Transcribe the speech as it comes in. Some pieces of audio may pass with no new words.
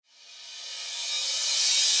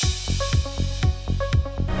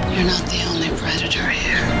You're not the only predator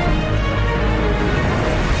here.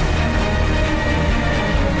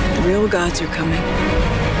 The real gods are coming.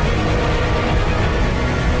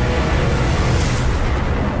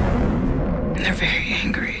 And they're very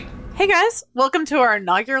angry. Hey guys, welcome to our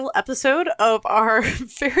inaugural episode of our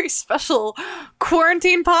very special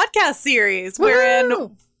quarantine podcast series, wherein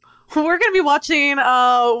we're going to be watching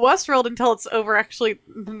Westworld until it's over, actually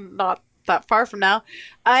not that far from now,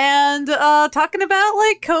 and talking about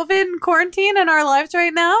like COVID and quarantine in our lives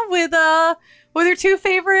right now with your two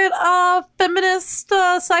favorite feminist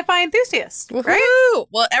sci-fi enthusiasts, right?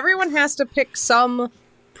 Well, everyone has to pick some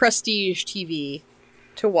prestige TV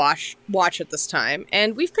to watch at this time,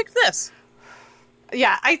 and we've picked this.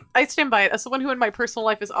 Yeah, I stand by it. As someone who in my personal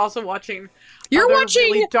life is also watching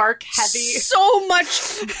really dark, heavy, so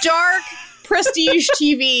much dark prestige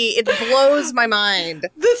TV. It blows my mind.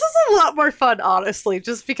 This is a lot more fun, honestly,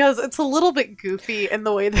 just because it's a little bit goofy in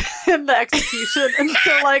the way that, in the execution, and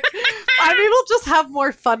so like I'm able to just have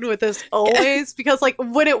more fun with this always, because like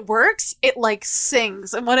when it works, it like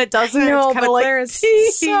sings, and when it doesn't, it's kind of like there's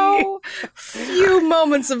so few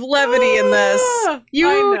moments of levity in this.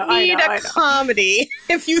 You need a comedy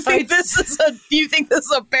if you think this is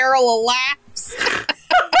a barrel of laughs.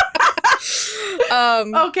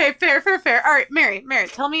 Okay, fair. All right, Mary,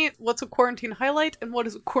 tell me what's a quarantine highlight and what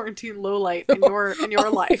is a quarantine lowlight in your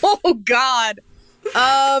life. Oh God,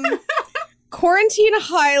 quarantine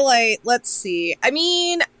highlight. Let's see. I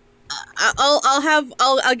mean,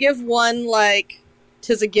 I'll give one like,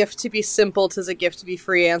 'tis a gift to be simple, 'tis a gift to be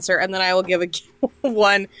free answer, and then I will give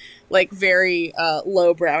one like very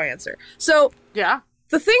lowbrow answer. So yeah.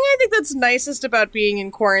 The thing I think that's nicest about being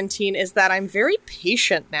in quarantine is that I'm very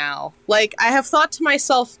patient now. Like, I have thought to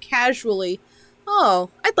myself casually, oh,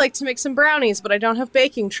 I'd like to make some brownies, but I don't have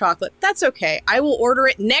baking chocolate. That's okay. I will order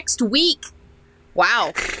it next week.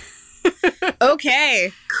 Wow.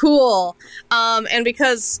 Okay, cool. And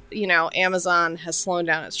because, Amazon has slowed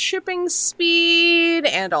down its shipping speed,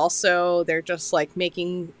 and also they're just, like,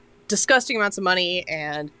 making disgusting amounts of money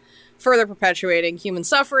and further perpetuating human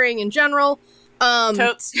suffering in general,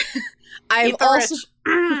 Totes. I've also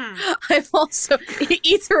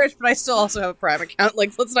eat the rich, but I still also have a Prime account.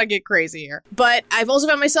 Like, let's not get crazy here. But I've also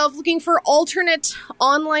found myself looking for alternate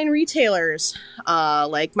online retailers,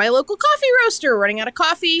 like my local coffee roaster running out of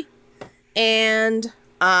coffee, and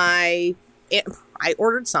I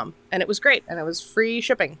ordered some, and it was great, and it was free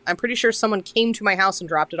shipping. I'm pretty sure someone came to my house and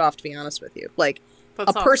dropped it off. To be honest with you, like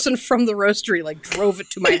That's a person from the roastery like drove it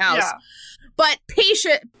to my house. Yeah. But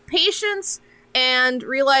patience. And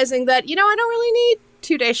realizing that, I don't really need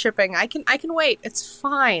 2-day shipping. I can wait. It's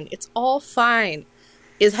fine. It's all fine.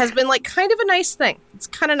 It has been like kind of a nice thing. It's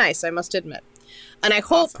kind of nice, I must admit. And I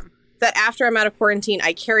hope that after I'm out of quarantine,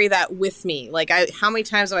 I carry that with me. Like, how many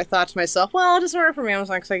times have I thought to myself, well, I'll just order from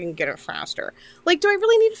Amazon because I can get it faster. Like, do I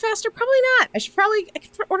really need it faster? Probably not. I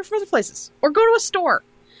can order from other places. Or go to a store.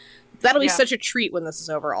 That'll be such a treat when this is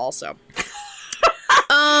over also.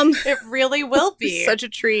 It really will be. Such a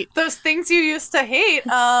treat. Those things you used to hate,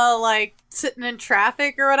 like sitting in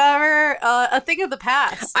traffic or whatever, a thing of the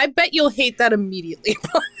past. I bet you'll hate that immediately.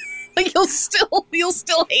 Like, you'll still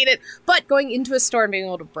hate it. But going into a store and being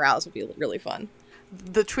able to browse would be really fun.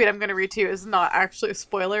 The tweet I'm going to read to you is not actually a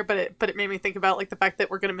spoiler, but it made me think about like the fact that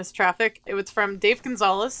we're going to miss traffic. It was from Dave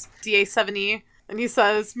Gonzalez, DA7E, and he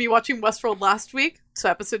says, "Me watching Westworld last week, so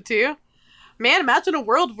episode 2. Man, imagine a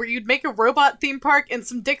world where you'd make a robot theme park and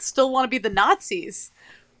some dicks still want to be the Nazis.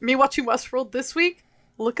 Me watching Westworld this week,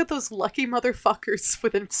 look at those lucky motherfuckers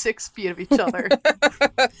within 6 feet of each other."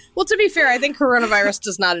 Well, to be fair, I think coronavirus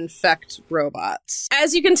does not infect robots.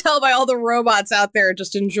 As you can tell by all the robots out there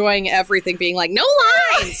just enjoying everything, being like, no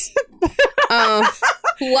lines!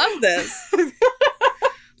 Love this.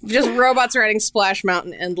 Just robots riding Splash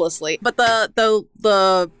Mountain endlessly. But the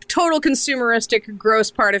total consumeristic,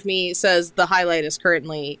 gross part of me says the highlight is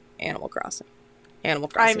currently Animal Crossing. Animal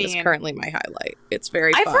Crossing is currently my highlight. It's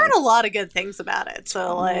very fun. I've heard a lot of good things about it.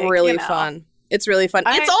 So, like, really fun. It's really fun.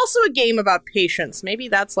 It's also a game about patience. Maybe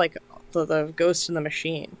that's like the Ghost in the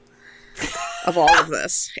Machine of all of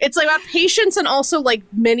this. It's like about patience and also like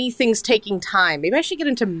many things taking time. Maybe I should get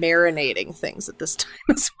into marinating things at this time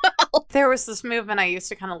as well. There was this movement I used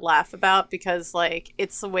to kind of laugh about because like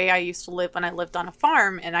it's the way I used to live when I lived on a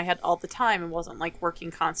farm and I had all the time and wasn't like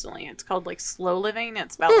working constantly. It's called like slow living.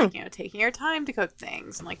 It's about like, taking your time to cook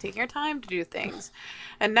things and like taking your time to do things.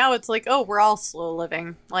 And now it's like, oh, we're all slow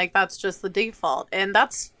living. Like that's just the default. And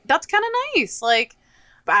that's kind of nice. Like,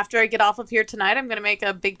 after I get off of here tonight, I'm going to make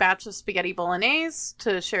a big batch of spaghetti bolognese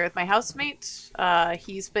to share with my housemate.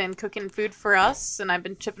 He's been cooking food for us, and I've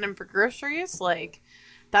been chipping him for groceries. Like,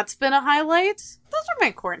 That's been a highlight. Those are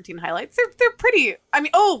my quarantine highlights. They're pretty. I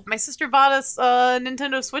mean, my sister bought us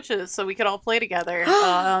Nintendo Switches so we could all play together.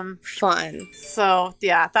 Fun. So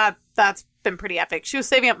yeah, that's been pretty epic. She was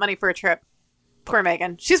saving up money for a trip. Poor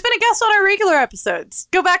Megan. She's been a guest on our regular episodes.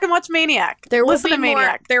 Go back and watch Maniac. There will Listen be to more.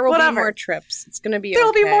 Maniac. There will Whatever. be more trips. It's gonna be. There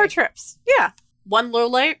will be okay. more trips. Yeah. One low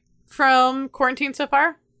light from quarantine so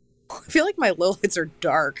far. I feel like my lowlights are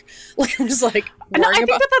dark. Like I'm just like No, I worrying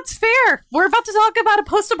think about. that's fair. We're about to talk about a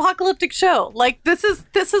post-apocalyptic show. Like this is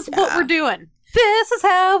what we're doing. This is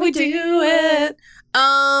how we do it.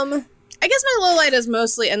 I guess my low light is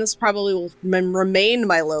mostly, and this probably will remain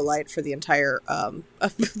my low light for the entire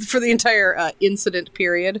incident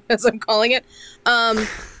period, as I'm calling it. I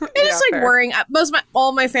just like fair. worrying.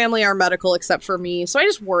 All my family are medical except for me, so I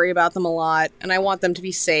just worry about them a lot, and I want them to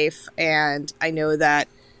be safe. And I know that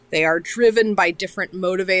they are driven by different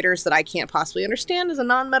motivators that I can't possibly understand as a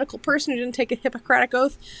non-medical person who didn't take a Hippocratic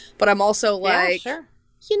oath. But I'm also like, sure.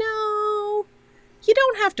 you know, you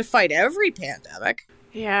don't have to fight every pandemic.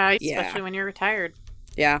 Yeah, especially when you're retired.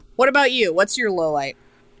 Yeah. What about you? What's your low light?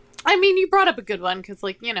 I mean, you brought up a good one because,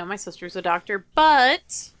 like, you know, my sister's a doctor,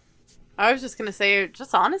 but I was just going to say,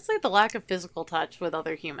 just honestly, the lack of physical touch with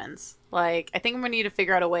other humans. Like, I think we need to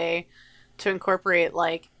figure out a way to incorporate,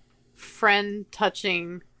 like, friend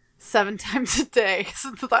touching 7 times a day,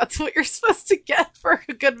 since that's what you're supposed to get for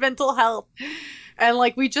good mental health. And,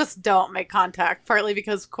 like, we just don't make contact, partly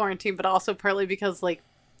because of quarantine, but also partly because, like,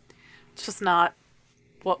 it's just not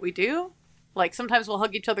what we do. Like, sometimes we'll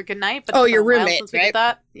hug each other goodnight, but your roommate, since we right? did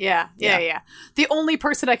that. Yeah. The only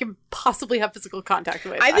person I can possibly have physical contact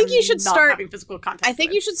with. I think you should not start having physical contact. I think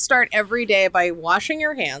with. you should start every day by washing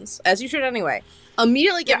your hands, as you should anyway.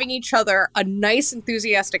 Immediately giving each other a nice,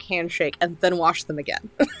 enthusiastic handshake, and then wash them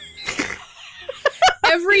again.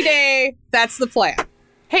 Every day, that's the plan.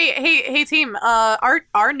 Hey, team.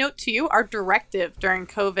 Our note to you, our directive during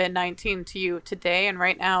COVID-19 to you today and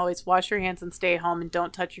right now is wash your hands and stay home and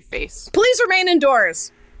don't touch your face. Please remain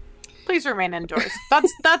indoors. Please remain indoors.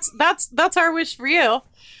 That's our wish for you.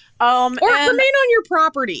 Or remain on your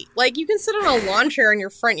property. Like, you can sit on a lawn chair in your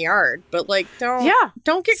front yard, but, like, don't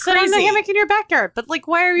get sit on the crazy. hammock in your backyard. But, like,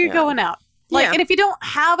 why are you going out? Like, Yeah. and if you don't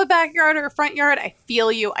have a backyard or a front yard, I feel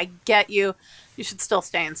you. I get you. You should still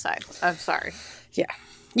stay inside. I'm sorry. Yeah.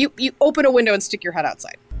 You open a window and stick your head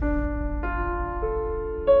outside.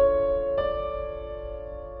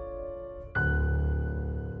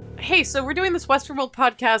 Hey, so we're doing this Westworld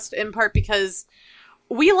podcast in part because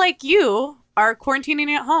we, like you, are quarantining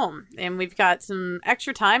at home. And we've got some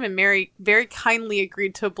extra time, and Mary very kindly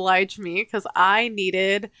agreed to oblige me because I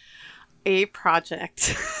needed a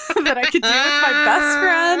project that I could do with my best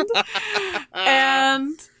friend.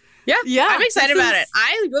 And Yeah, I'm excited about it.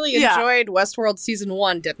 I really Yeah. enjoyed Westworld Season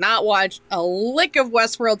 1. Did not watch a lick of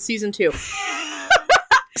Westworld Season 2.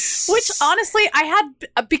 which, honestly, I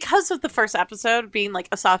had, because of the first episode being, like,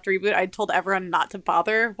 a soft reboot, I told everyone not to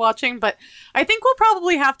bother watching. But I think we'll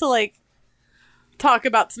probably have to, like, talk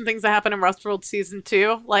about some things that happen in Westworld Season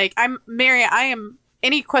 2. Like, Mary,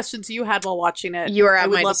 any questions you had while watching it, You are at I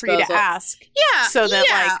would my love for you to disposal. ask. Yeah. So that,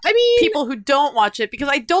 like, I mean, people who don't watch it, because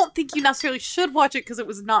I don't think you necessarily should watch it because it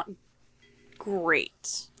was not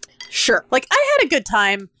great. sure. Like, I had a good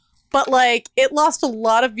time, but, like, it lost a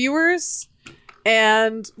lot of viewers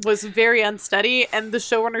and was very unsteady, and the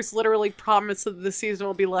showrunners literally promised that the season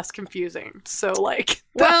will be less confusing. So, like,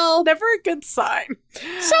 that's Well- never a good sign.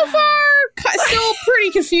 So far, still pretty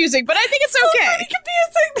confusing, but I think it's okay.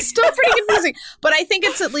 Still pretty confusing, but I think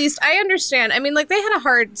it's at least, I understand. I mean, like, they had a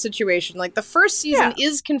hard situation. Like, the first season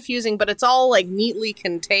is confusing, but it's all, like, neatly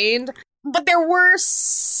contained. But there were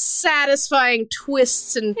satisfying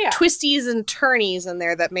twists and twisties and turnies in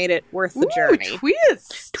there that made it worth the journey.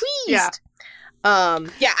 Twist. Yeah.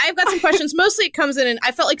 I've got some questions. Mostly it comes in, and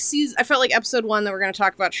I felt like episode 1 that we're going to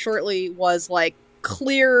talk about shortly was, like,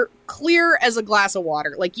 clear as a glass of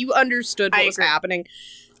water. Like, you understood what was happening.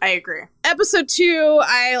 I agree. Episode 2,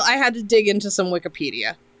 I had to dig into some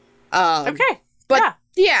Wikipedia. Okay. But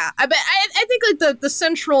yeah, I think, like, the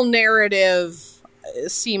central narrative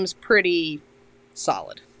seems pretty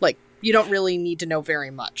solid. Like, you don't really need to know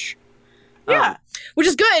very much. Yeah. Which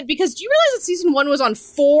is good, because do you realize that season 1 was on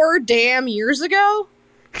 4 damn years ago?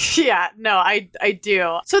 Yeah, no, I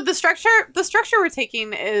do. So the structure we're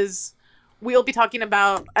taking is we'll be talking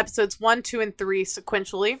about episodes 1, 2, and 3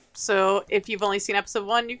 sequentially. So if you've only seen episode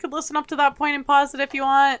 1, you could listen up to that point and pause it if you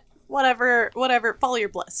want. Whatever, follow your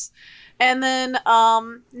bliss. And then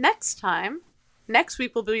next time Next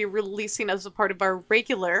week we'll be releasing as a part of our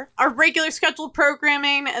regular scheduled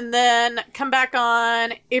programming, and then come back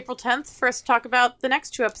on April 10th for us to talk about the next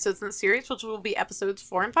 2 episodes in the series, which will be episodes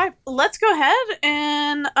 4 and 5. Let's go ahead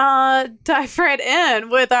and dive right in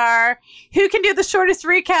with our who can do the shortest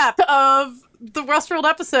recap of the Westworld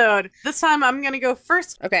episode. This time I'm gonna go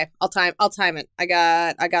first. Okay, I'll time it. I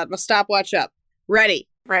got my stopwatch up. Ready.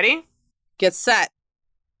 Get set.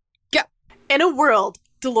 Go. In a world,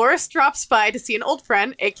 Dolores drops by to see an old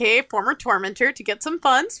friend, aka former tormentor, to get some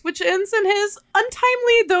funds, which ends in his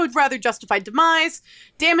untimely, though rather justified demise.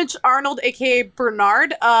 Damaged Arnold, aka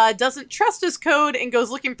Bernard, doesn't trust his code and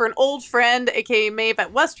goes looking for an old friend, aka Maeve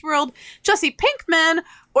at Westworld. Jesse Pinkman,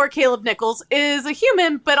 or Caleb Nichols, is a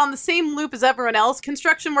human, but on the same loop as everyone else.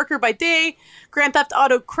 Construction worker by day, Grand Theft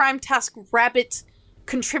Auto Crime Task Rabbit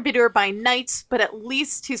contributor by night, but at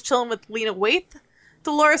least he's chilling with Lena Waithe.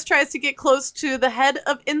 Dolores tries to get close to the head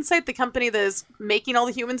of Insight, the company that is making all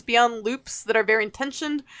the humans be on loops that are very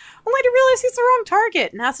intentioned, only to realize he's the wrong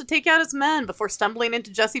target and has to take out his men before stumbling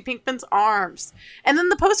into Jesse Pinkman's arms. And then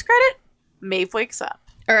the post-credit, Maeve wakes up.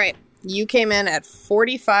 All right. You came in at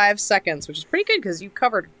 45 seconds, which is pretty good because you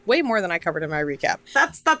covered way more than I covered in my recap.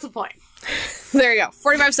 That's a point. There you go.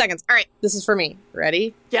 45 seconds. All right. This is for me.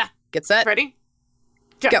 Ready? Yeah. Get set. Ready?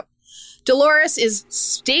 Go. Dolores is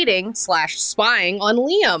spying on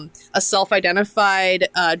Liam, a self-identified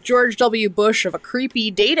George W. Bush of a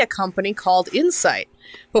creepy data company called Insight.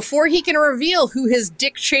 Before he can reveal who his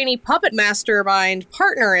Dick Cheney puppet mastermind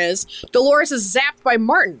partner is, Dolores is zapped by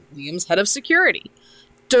Martin, Liam's head of security.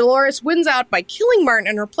 Dolores wins out by killing Martin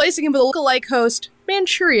and replacing him with a lookalike host,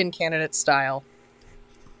 Manchurian Candidate style.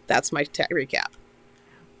 That's my recap.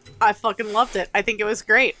 I fucking loved it. I think it was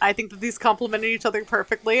great. I think that these complemented each other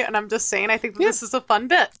perfectly, and I'm just saying, I think that this is a fun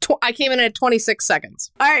bit. I came in at 26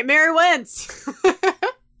 seconds. All right, Mary wins.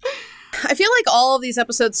 I feel like all of these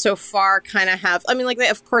episodes so far kind of have, I mean, like, they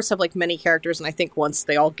of course have, like, many characters, and I think once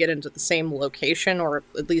they all get into the same location, or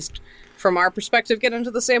at least from our perspective get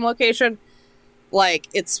into the same location, like,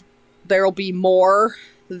 there'll be more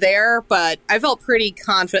there, but I felt pretty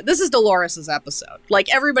confident. This is Dolores' episode.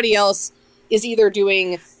 Like, everybody else is either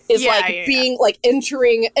being like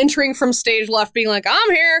entering from stage left, being like,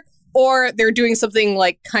 I'm here, or they're doing something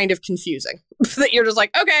like kind of confusing that you're just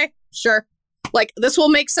like, okay, sure. Like, this will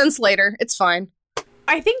make sense later. It's fine.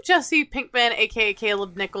 I think Jesse Pinkman, aka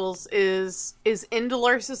Caleb Nichols, is in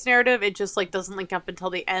Dolores' narrative. It just like doesn't link up until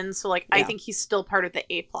the end. So like, I think he's still part of the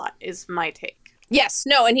A plot. Is my take. Yes,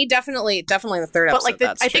 no, and he definitely in the third episode. But like,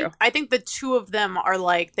 that's true. I think the two of them are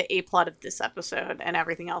like the A plot of this episode, and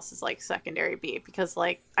everything else is like secondary B. Because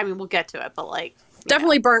like, I mean, we'll get to it, but like,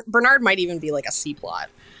 definitely Bernard might even be like a C plot.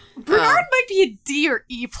 Bernard might be a D or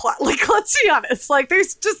E plot. Like, let's be honest. Like,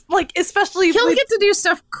 there's just like, especially he'll get to do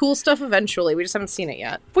cool stuff eventually. We just haven't seen it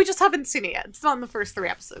yet. It's not in the first 3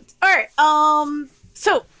 episodes. All right.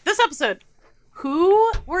 So this episode,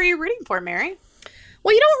 who were you rooting for, Mary?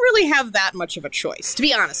 Well, you don't really have that much of a choice, to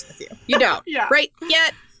be honest with you. You don't. Yeah. Right?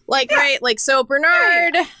 Yet. Like, right? Like, so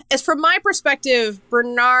Bernard, as from my perspective,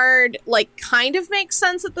 Bernard, like, kind of makes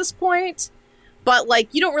sense at this point. But,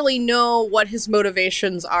 like, you don't really know what his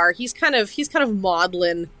motivations are. He's kind of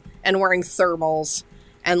maudlin and wearing thermals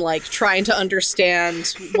and, like, trying to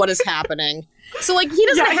understand what is happening. So, like, he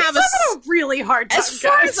doesn't have a really hard time. As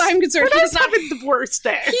far as I'm concerned, he's not having the worst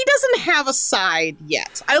day. He doesn't have a side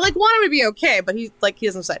yet. I, like, want him to be okay, but he doesn't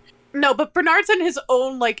have a side. No, but Bernard's in his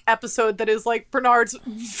own, like, episode that is, like, Bernard's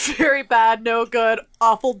very bad, no good,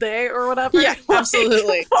 awful day or whatever. Yeah, like,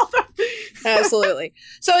 absolutely. Absolutely.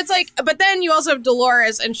 So it's like, but then you also have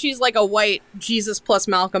Dolores, and she's like a white Jesus plus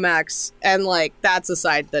Malcolm X, and, like, that's a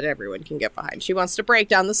side that everyone can get behind. She wants to break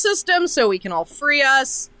down the system so we can all free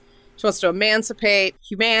us. She wants to emancipate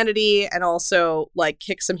humanity and also, like,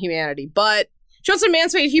 kick some humanity butt. She wants to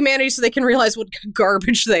emancipate humanity so they can realize what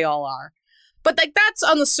garbage they all are. But, like, that's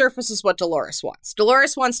on the surface is what Dolores wants.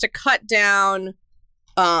 Dolores wants to cut down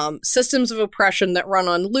systems of oppression that run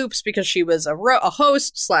on loops because she was a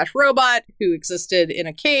host/robot who existed in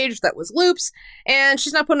a cage that was loops, and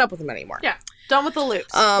she's not putting up with them anymore. Yeah, done with the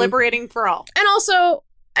loops. Liberating for all. And also,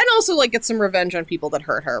 like, get some revenge on people that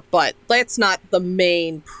hurt her, but that's not the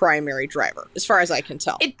main primary driver, as far as I can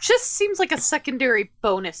tell. It just seems like a secondary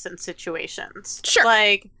bonus in situations. Sure.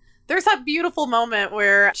 Like, there's that beautiful moment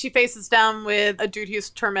where she faces down with a dude who's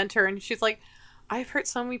tormentor, and she's like, I've hurt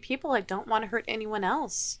so many people, I don't want to hurt anyone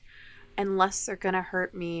else. Unless they're gonna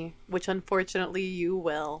hurt me, which unfortunately you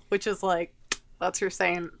will. Which is like, that's her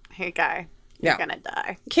saying, hey guy, you're gonna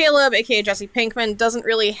die. Caleb, aka Jesse Pinkman, doesn't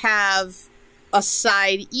really have a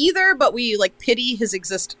side either, but we, like, pity his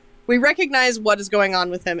existence. We recognize what is going on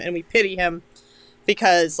with him, and we pity him.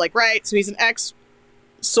 because, like, right, so he's an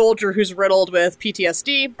ex-soldier who's riddled with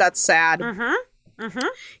PTSD. That's sad.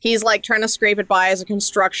 He's, like, trying to scrape it by as a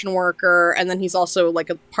construction worker, and then he's also, like,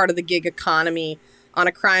 a part of the gig economy on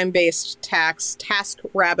a crime-based task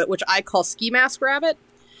rabbit, which I call Ski Mask Rabbit.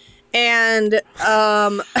 And,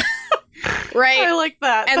 right? I like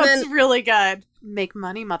that. And That's then- really good. Make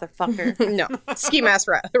money, motherfucker. No, Ski Mask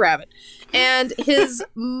Rabbit. And his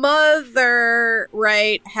mother,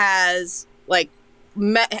 right, has, like,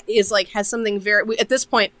 has something very... at this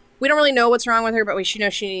point, we don't really know what's wrong with her, but we know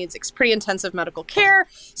she needs pretty intensive medical care.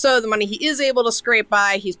 So the money he is able to scrape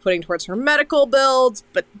by, he's putting towards her medical bills,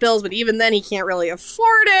 but even then he can't really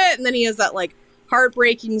afford it. And then he has that, like,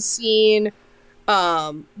 heartbreaking scene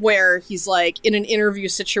where he's, like, in an interview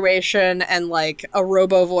situation and, like, a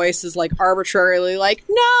robo voice is, like, arbitrarily like,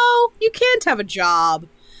 no, you can't have a job.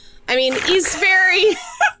 I mean, he's very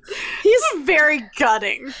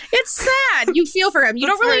gutting. It's sad. You feel for him. You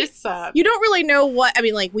That's don't really very sad. You don't really know what... I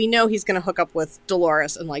mean, like, we know he's going to hook up with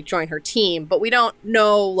Dolores and, like, join her team, but we don't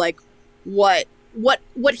know, like, what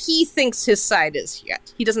he thinks his side is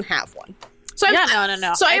yet. He doesn't have one. So No.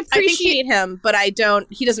 So I think appreciate him, but he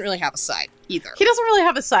doesn't really have a side either. he doesn't really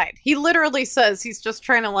have a side. He literally says he's just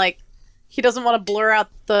trying to, like, he doesn't want to blur out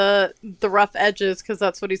the rough edges because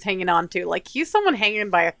that's what he's hanging on to. Like, he's someone hanging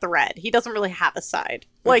by a thread. He doesn't really have a side.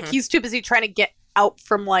 Like, he's too busy trying to get out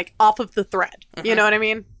from, like, off of the thread. You know what I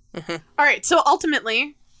mean? All right, so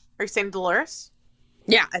ultimately, are you saying Dolores?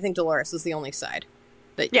 Yeah, I think Dolores is the only side.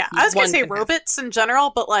 That Yeah, I was going to one say can have. robots in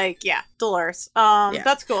general, but, like, yeah, Dolores.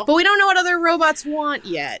 That's cool. But we don't know what other robots want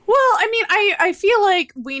yet. Well, I mean, I feel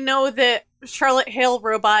like we know that Charlotte Hale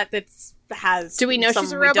robot has... Do we know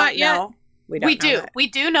she's a robot yet? We do. That. We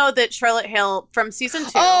do know that Charlotte Hale from season 2.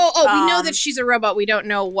 We know that she's a robot. We don't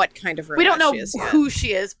know what kind of robot we don't know she is yet. who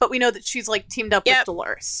she is, but we know that she's, like, teamed up with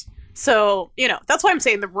Dolores. So, you know, that's why I'm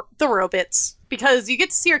saying the robots, because you get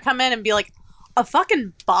to see her come in and be like a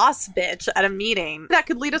fucking boss bitch at a meeting. That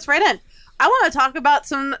could lead us right in. I want to talk about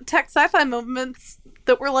some tech sci-fi moments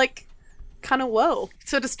that were, like, kind of whoa.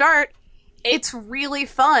 So to start, it's really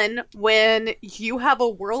fun when you have a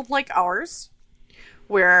world like ours,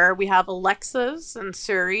 where we have Alexas and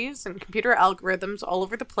Siris and computer algorithms all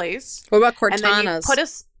over the place. What about Cortanas? And then you put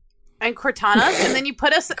us... And Cortanas, and then you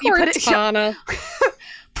put us... Cortana.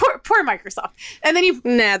 Poor Microsoft. And then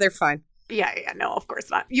Nah, they're fine. Yeah, no, of course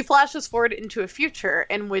not. You flash us forward into a future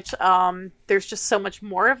in which there's just so much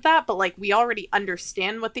more of that, but, like, we already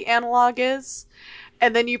understand what the analog is.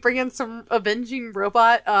 And then you bring in some avenging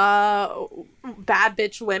robot bad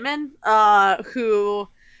bitch women who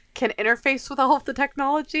can interface with all of the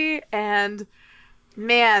technology. And,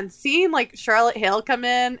 man, seeing, like, Charlotte Hale come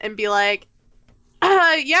in and be like,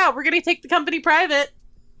 yeah, we're going to take the company private.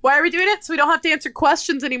 Why are we doing it? So we don't have to answer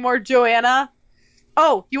questions anymore, Joanna.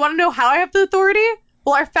 Oh, you want to know how I have the authority?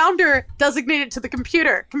 Well, our founder designated to the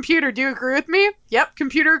computer. Computer, do you agree with me? Yep,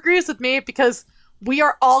 computer agrees with me because we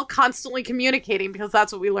are all constantly communicating because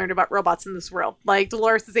that's what we learned about robots in this world. Like,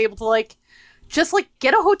 Dolores is able to, like, just, like,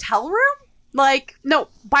 get a hotel room? Like, no,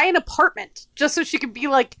 buy an apartment just so she could be,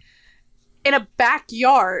 like, in a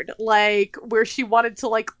backyard, like, where she wanted to,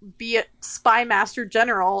 like, be a spy master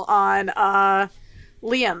general on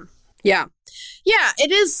Liam. Yeah,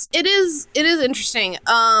 it is interesting. Yeah,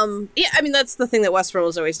 I mean, that's the thing that Westworld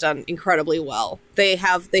has always done incredibly well. They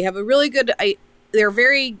have a really good. They're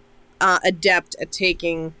very adept at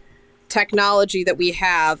taking technology that we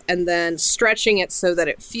have and then stretching it so that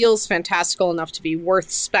it feels fantastical enough to be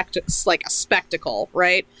worth like a spectacle,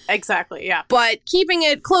 right? Exactly, yeah. But keeping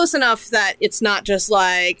it close enough that it's not just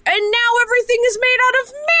like, and now everything is made out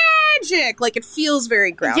of magic. Like, it feels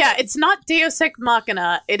very grounded. Yeah, it's not Deus Ex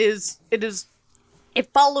Machina. It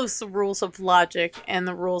follows the rules of logic and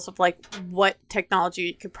the rules of, like, what technology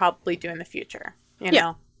you could probably do in the future, you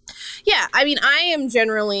know? Yeah, I mean, I am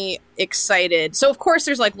generally excited. So, of course,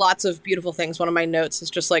 there's, like, lots of beautiful things. One of my notes is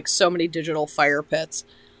just, like, so many digital fire pits.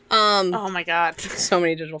 Oh, my God. So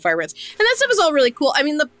many digital fire pits. And that stuff is all really cool. I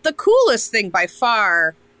mean, the coolest thing by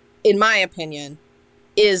far, in my opinion,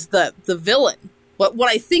 is the villain. What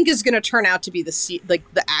I think is going to turn out to be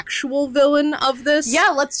the actual villain of this. Yeah,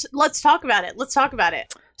 let's talk about it. Let's talk about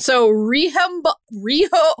it. So, Rehoboam?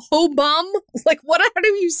 Like, how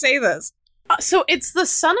do you say this? So it's the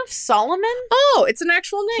son of Solomon? Oh, it's an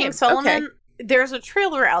actual name. King Solomon. Okay. There's a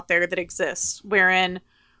trailer out there that exists wherein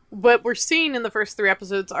what we're seeing in the first 3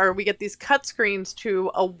 episodes are we get these cut screens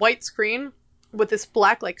to a white screen with this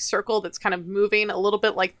black, like, circle that's kind of moving a little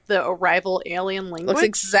bit like the Arrival alien language. Looks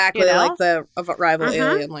exactly like the Arrival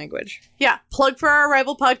alien language. Yeah. Plug for our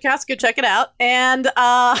Arrival podcast. Go check it out. And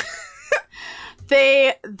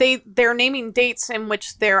they're naming dates in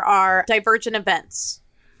which there are divergent events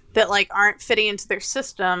that like aren't fitting into their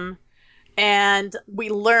system, and we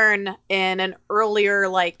learn in an earlier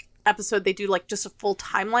like episode they do like just a full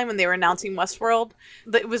timeline when they were announcing Westworld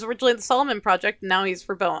that it was originally the Solomon Project, and now he's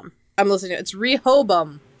Rehoboam. I'm listening. It's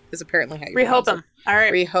Rehoboam is apparently how you pronounce it. Rehoboam. All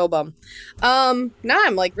right. Rehoboam. Now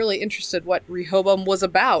I'm like really interested what Rehoboam was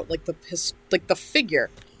about, like the figure.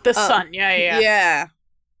 The son. Yeah.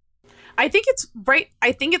 I think it's right.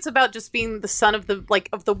 I think it's about just being the son of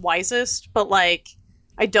the wisest, but like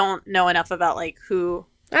I don't know enough about like who.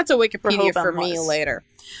 That's a Wikipedia Rehoboam for me was. later.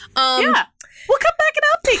 Yeah. We'll come back and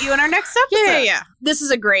update you in our next episode. Yeah. This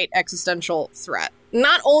is a great existential threat.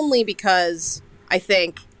 Not only because I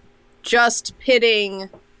think just pitting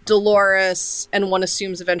Dolores and one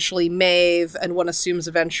assumes eventually Maeve and one assumes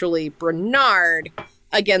eventually Bernard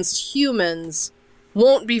against humans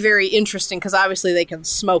won't be very interesting because obviously they can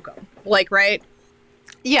smoke them. Like, right?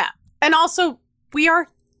 Yeah. And also, we are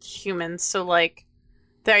humans, so like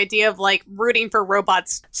the idea of like rooting for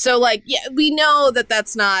robots. So like, yeah, we know that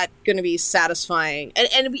that's not going to be satisfying.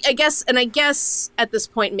 I guess at this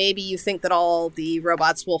point, maybe you think that all the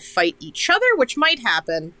robots will fight each other, which might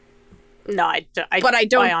happen. No, I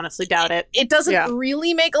honestly doubt it. It doesn't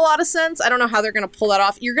really make a lot of sense. I don't know how they're going to pull that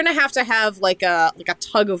off. You're going to have like a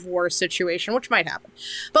tug of war situation, which might happen.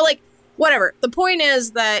 But like, whatever. The point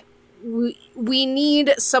is that we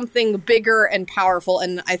need something bigger and powerful,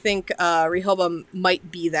 and I think Rehoboam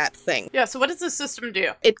might be that thing. Yeah, so what does the system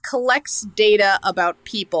do? It collects data about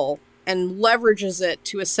people and leverages it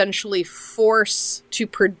to essentially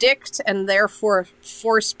predict and therefore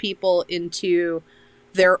force people into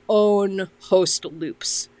their own host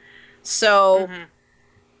loops. So,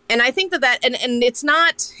 and I think that and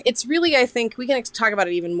it's really, I think, we can talk about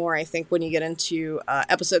it even more, I think, when you get into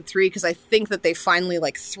episode 3, because I think that they finally,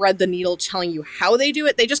 like, thread the needle telling you how they do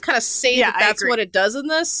it. They just kind of say that's what it does in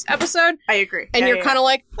this episode. I agree. And you're kind of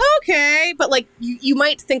like, okay, but, like, you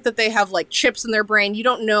might think that they have, like, chips in their brain. You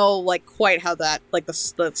don't know, like, quite how that, like, the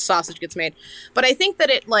sausage gets made. But I think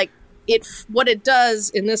that what it does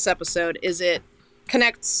in this episode is it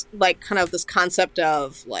connects, like, kind of this concept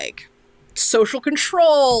of, like, social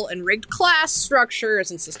control and rigged class structures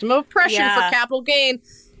and system of oppression for capital gain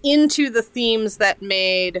into the themes that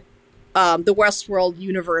made the Westworld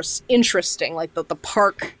universe interesting, like the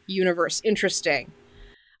park universe interesting,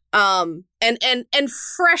 and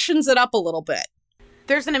freshens it up a little bit.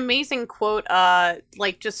 There's an amazing quote,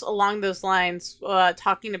 like just along those lines,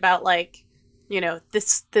 talking about like, you know,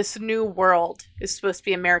 this new world is supposed to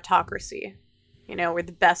be a meritocracy, you know, where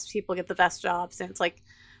the best people get the best jobs, and it's like,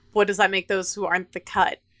 what does that make those who aren't the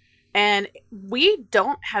cut? And we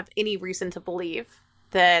don't have any reason to believe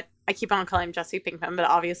that, I keep on calling him Jesse Pinkman, but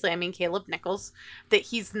obviously I mean Caleb Nichols, that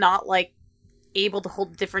he's not, like, able to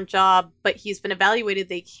hold a different job, but he's been evaluated,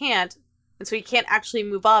 they can't, and so he can't actually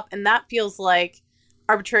move up, and that feels like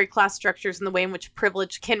arbitrary class structures and the way in which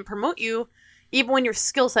privilege can promote you, even when your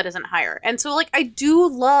skill set isn't higher. And so, like, I do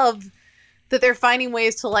love that they're finding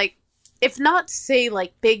ways to, like, if not say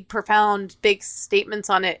like big, profound, big statements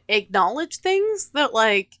on it, acknowledge things that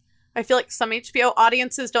like I feel like some HBO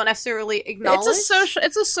audiences don't necessarily acknowledge.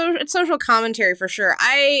 It's social commentary for sure.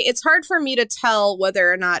 It's hard for me to tell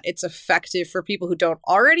whether or not it's effective for people who don't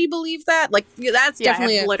already believe that. Like that's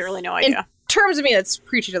definitely I have literally no idea. In terms of me, that's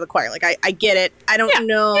preaching to the choir. Like I get it. I don't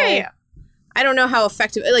know. Yeah. I don't know how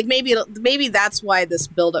effective. Like maybe that's why this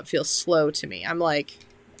buildup feels slow to me. I'm like,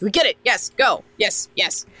 we get it. Yes, go. Yes.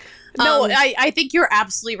 No, I think you're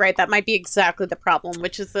absolutely right. That might be exactly the problem,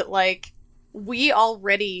 which is that, like, we're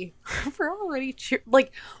already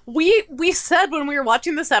like, we said when we were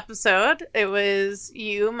watching this episode, it was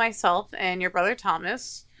you, myself, and your brother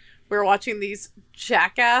Thomas. We were watching these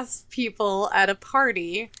jackass people at a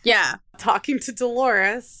party. Yeah. Talking to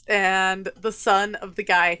Dolores and the son of the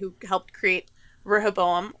guy who helped create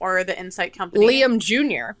Rehoboam, or the Insight Company. Liam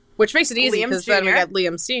Jr., which makes it easy, because then we got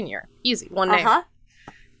Liam Sr. Easy, one name.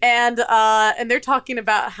 And they're talking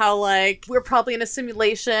about how, like, we're probably in a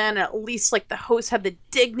simulation, and at least, like, the hosts had the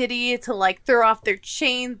dignity to, like, throw off their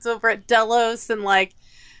chains over at Delos, and, like,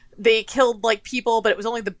 they killed, like, people, but it was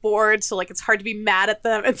only the board, so, like, it's hard to be mad at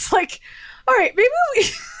them. It's like, all right, maybe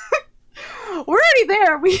we're already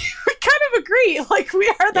there. We kind of agree. Like, we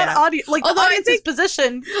are that audience. Like, the audience's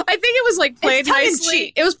position. I think it was, like, played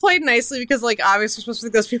nicely. It was played nicely because, like, obviously we're supposed to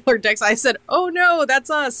think those people are dicks. I said, oh, no, that's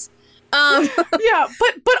us. Yeah,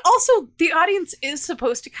 but also the audience is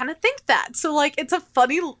supposed to kind of think that. So like it's a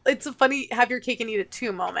funny have your cake and eat it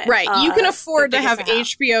too moment. Right. You can afford to have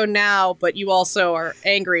HBO now, but you also are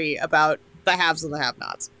angry about the haves and the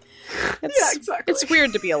have-nots. exactly. It's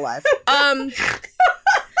weird to be alive. I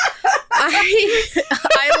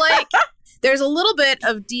like. There's a little bit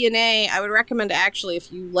of DNA. I would recommend, actually,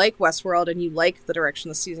 if you like Westworld and you like the direction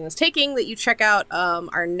the season is taking, that you check out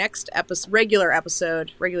our next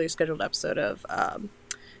regularly scheduled episode of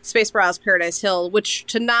Space Bros Paradise Hill, which,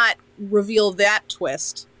 to not reveal that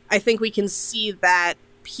twist, I think we can see that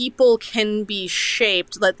people can be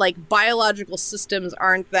shaped, that like biological systems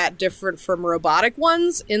aren't that different from robotic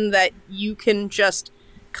ones, in that you can just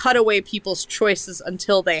cut away people's choices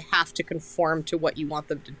until they have to conform to what you want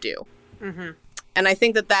them to do. Mm-hmm. And I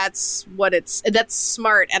think that's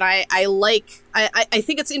smart. And I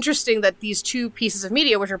think it's interesting that these two pieces of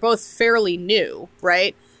media, which are both fairly new,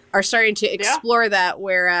 right, are starting to explore that,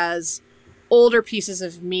 whereas older pieces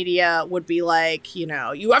of media would be like, you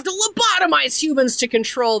have to lobotomize humans to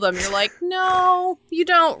control them. You're like, no, you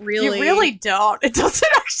don't really. You really don't. It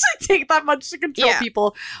doesn't actually take that much to control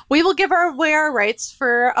people. We will give away our rights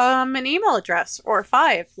for an email address or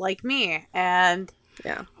 5, like me, and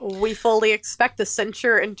we fully expect the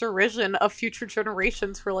censure and derision of future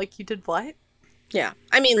generations for like, you did what? Yeah.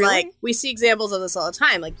 I mean, really? Like, we see examples of this all the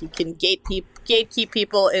time. Like, you can gatekeep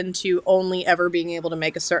people into only ever being able to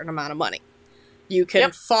make a certain amount of money. You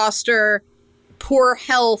can foster poor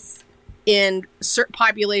health in certain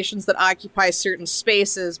populations that occupy certain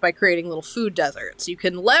spaces by creating little food deserts. You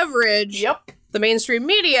can leverage the mainstream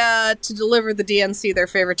media to deliver the DNC their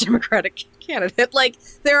favorite Democratic candidate. Like,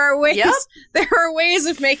 there are ways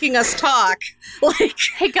of making us talk. Like,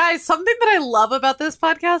 hey guys, something that I love about this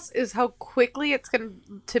podcast is how quickly it's going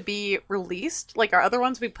to be released. Like, our other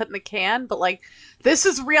ones we put in the can, but like, this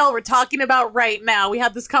is real. We're talking about right now. We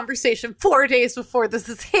had this conversation 4 days before this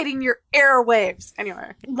is hitting your airwaves.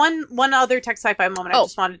 Anyway, one other tech sci-fi moment I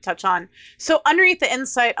just wanted to touch on. So underneath the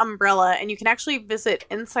Insight umbrella, and you can actually visit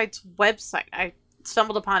Insight's website. I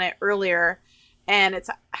stumbled upon it earlier, and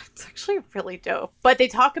it's actually really dope. But they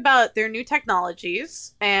talk about their new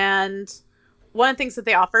technologies, and one of the things that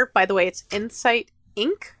they offer, by the way, it's Insight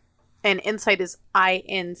Inc., and Insight is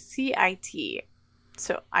INCIT,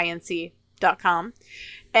 so INC.com.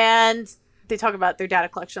 And they talk about their data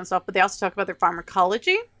collection and stuff, but they also talk about their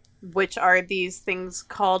pharmacology, which are these things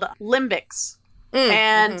called limbics.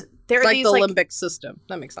 And they're like these the limbic system.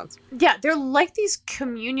 That makes sense. Yeah, they're like these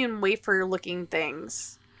communion wafer looking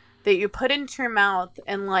things that you put into your mouth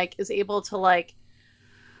and like is able to like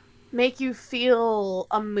make you feel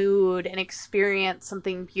a mood and experience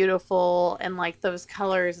something beautiful and like those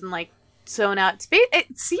colors and like zone out.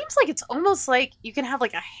 It seems like it's almost like you can have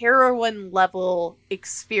like a heroin level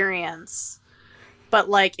experience, but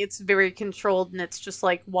like it's very controlled and it's just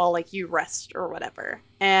like while like you rest or whatever.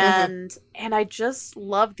 And I just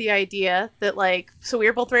love the idea that like, so we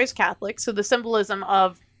were both raised Catholic, so the symbolism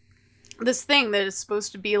of this thing that is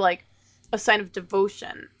supposed to be like a sign of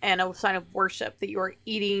devotion and a sign of worship, that you are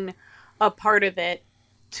eating a part of it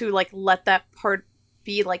to like let that part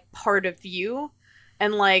be like part of you,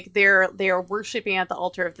 and like they are worshiping at the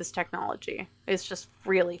altar of this technology. It's just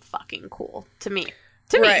really fucking cool to me.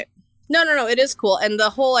 Right. No, it is cool. And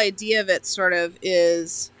the whole idea of it sort of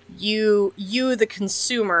is you the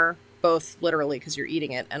consumer, both literally because you're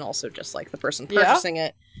eating it and also just like the person purchasing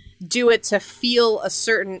it, do it to feel a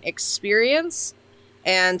certain experience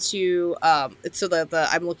and to so the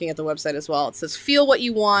I'm looking at the website as well. It says feel what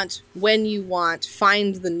you want when you want,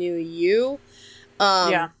 find the new you.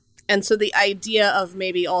 And so the idea of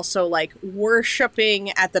maybe also like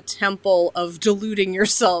worshiping at the temple of deluding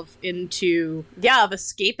yourself into of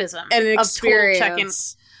escapism and an of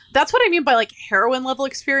experience. That's what I mean by like heroin level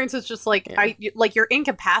experience. It's just like you're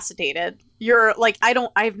incapacitated. You're like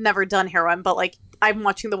I've never done heroin, but like I'm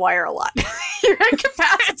watching The Wire a lot. You're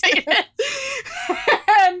incapacitated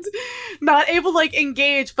and not able to like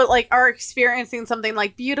engage, but like are experiencing something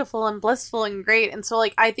like beautiful and blissful and great. And so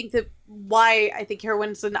like I think that why I think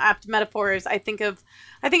heroin's an apt metaphor is I think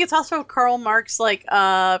it's also Karl Marx like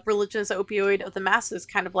religion as opioid of the masses,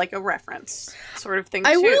 kind of like a reference sort of thing.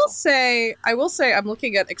 I will say I'm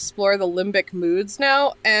looking at Explore the Limbic Moods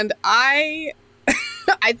now, and I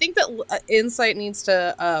think that Insight needs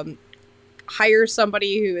to hire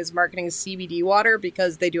somebody who is marketing CBD water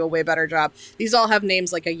because they do a way better job. These all have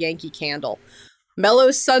names like a Yankee Candle.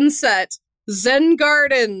 Mellow Sunset, Zen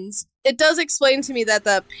Gardens. It does explain to me that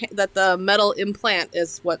the metal implant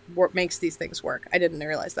is what makes these things work. I didn't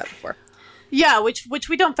realize that before. Yeah, which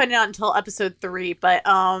we don't find out until episode 3, but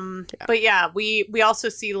we also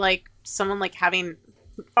see like someone like having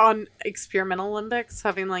on experimental limbics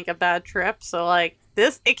having like a bad trip. So like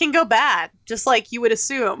it can go bad, just like you would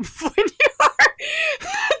assume when you are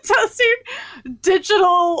testing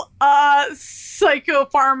digital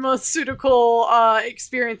psychopharmaceutical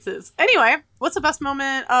experiences. Anyway, what's the best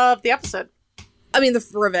moment of the episode? I mean, the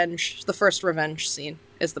first revenge scene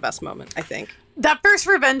is the best moment, I think. That first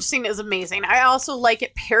revenge scene is amazing. I also like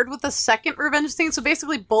it paired with the second revenge scene. So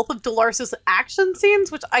basically both of Dolores' action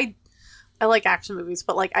scenes, which I like action movies,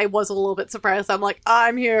 but like I was a little bit surprised. I'm like,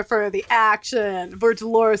 I'm here for the action, where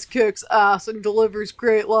Dolores kicks ass and delivers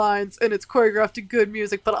great lines, and it's choreographed to good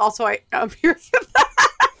music. But also, I'm here for that.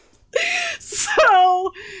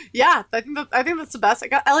 So, yeah, I think that's the best.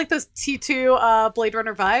 I like those T2 Blade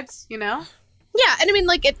Runner vibes, you know. Yeah, and I mean,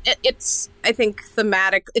 like it's I think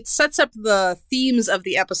thematic. It sets up the themes of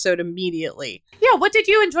the episode immediately. Yeah, what did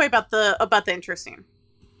you enjoy about the intro scene?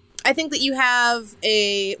 I think that you have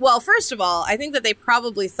first of all, I think that they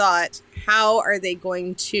probably thought, how are they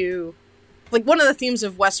going to, like, one of the themes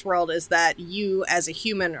of Westworld is that you as a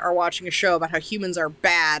human are watching a show about how humans are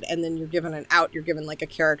bad, and then you're given you're given like a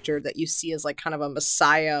character that you see as like kind of a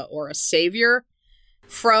messiah or a savior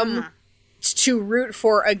from to root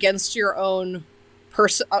for against your own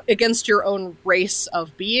against your own race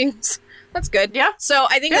of beings. That's good. Yeah. So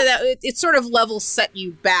I think that it sort of level set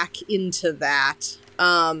you back into that.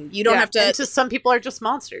 You don't have to. And just some people are just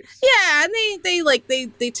monsters. Yeah, and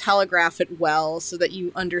they telegraph it well so that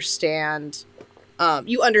you understand.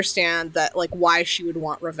 You understand that, like, why she would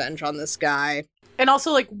want revenge on this guy, and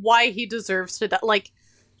also like why he deserves to die. Like,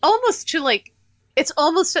 almost to like, it's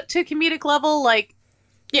almost to comedic level. Like,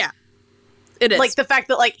 yeah, it is. Like the fact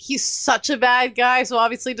that like he's such a bad guy, so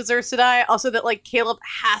obviously deserves to die. Also that like Caleb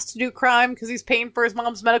has to do crime because he's paying for his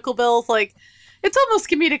mom's medical bills. Like, it's almost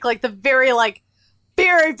comedic. Like the very like.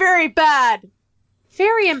 Very, very bad.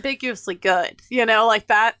 Very ambiguously good. You know, like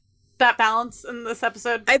that balance in this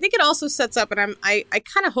episode. I think it also sets up, and I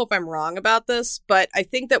kind of hope I'm wrong about this, but I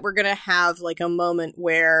think that we're gonna have like a moment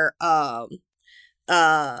where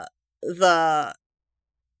the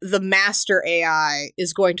master AI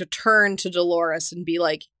is going to turn to Dolores and be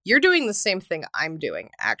like, you're doing the same thing I'm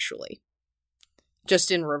doing, actually. Just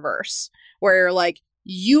in reverse. Where you're like,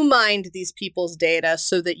 you mined these people's data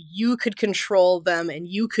so that you could control them and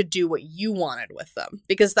you could do what you wanted with them.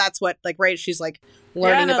 Because that's what, like, right, she's like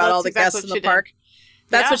learning about all the guests in the park.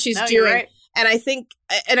 That's what she's doing. Right. And I think,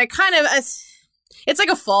 and I kind of, it's like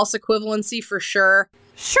a false equivalency for sure.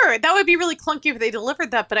 Sure, that would be really clunky if they delivered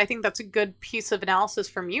that, but I think that's a good piece of analysis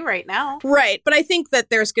from you right now. Right, but I think that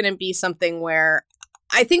there's going to be something where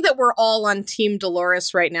I think that we're all on Team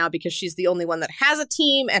Dolores right now because she's the only one that has a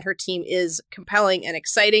team and her team is compelling and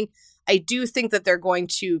exciting. I do think that they're going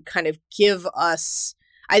to kind of give us,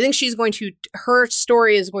 I think her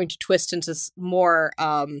story is going to twist into more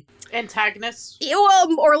antagonists.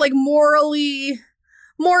 Well, or like morally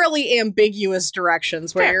ambiguous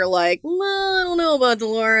directions where you're like, well, I don't know about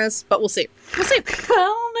Dolores, but we'll see. We'll see. I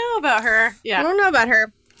don't know about her. Yeah. I don't know about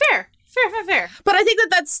her. Fair. But I think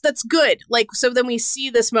that's good. Like, so then we see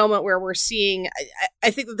this moment where we're seeing,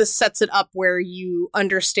 I think that this sets it up where you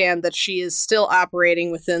understand that she is still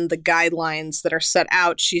operating within the guidelines that are set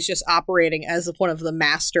out. She's just operating as one of the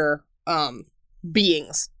master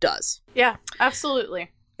beings does. Yeah,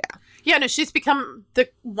 absolutely. Yeah, no, she's become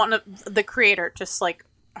one of the creator, just like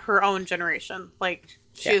her own generation. Like,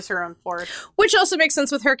 she is her own Ford. Which also makes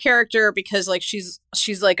sense with her character because like she's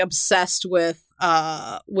like obsessed with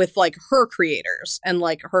like her creators and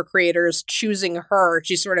like her creators choosing her.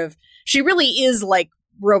 She really is like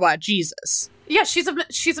robot Jesus. Yeah, she's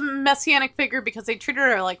a messianic figure because they treated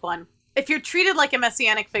her like one. If you're treated like a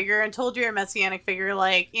messianic figure and told you're a messianic figure,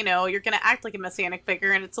 like, you know, you're going to act like a messianic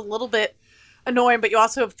figure, and it's a little bit annoying, but you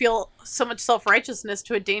also feel so much self-righteousness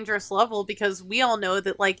to a dangerous level because we all know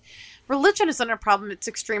that, like, religion isn't a problem, it's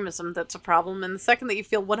extremism that's a problem, and the second that you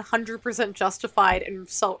feel 100% justified and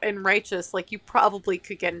righteous, like, you probably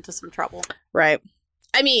could get into some trouble. Right.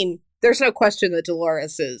 I mean, there's no question that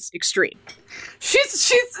Dolores is extreme.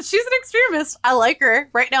 She's an extremist. I like her.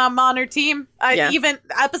 Right now I'm on her team. Even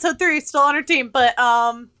episode 3 is still on her team, but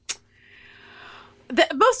the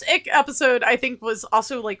most ick episode, I think, was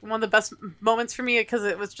also, like, one of the best moments for me because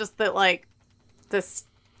it was just that, like, this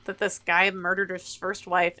guy murdered his first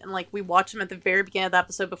wife, and, like, we watch him at the very beginning of the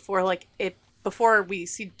episode before we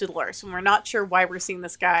see Dolores, and we're not sure why we're seeing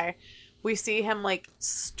this guy. We see him, like,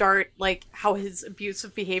 start, like, how his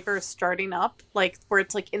abusive behavior is starting up, like, where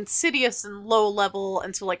it's, like, insidious and low level,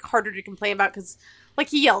 and so, like, harder to complain about because, like,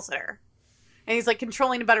 he yells at her, and he's, like,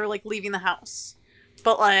 controlling about her, like, leaving the house,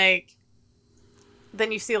 but, like,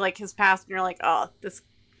 then you see, like, his past, and you're like, oh,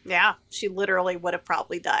 she literally would have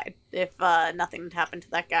probably died if nothing had happened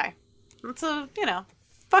to that guy. And so, you know,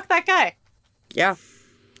 fuck that guy. Yeah.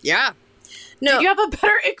 Yeah. No. Do you have a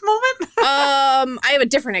better ick moment? I have a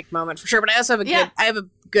different ick moment for sure, but I also have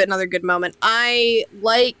another good moment. I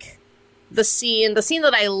like the scene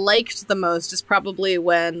that I liked the most is probably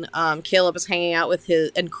when Caleb is hanging out with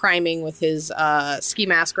and criming with his ski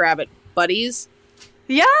mask rabbit buddies.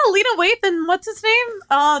 Yeah, Lena Waithe and what's his name?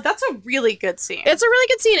 That's a really good scene. It's a really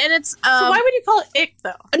good scene, and it's so why would you call it ick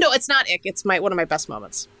though? No, it's not ick. It's one of my best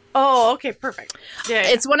moments. Oh, okay, perfect. Yeah,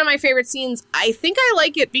 it's one of my favorite scenes. I think I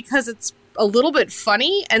like it because it's a little bit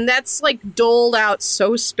funny, and that's like doled out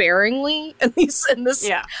so sparingly in this.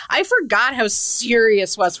 Yeah, I forgot how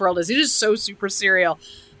serious Westworld is. It is so super serial.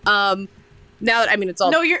 Now that it's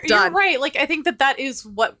all you're done. right. Like I think that is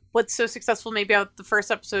what's so successful maybe about the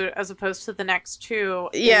first episode as opposed to the next two.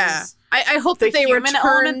 Yeah, I hope that they human return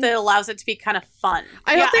element that allows it to be kind of fun.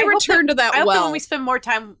 I hope they return to that. I hope well, that when we spend more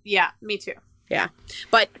time. Yeah, me too. Yeah,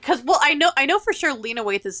 but because I know for sure Lena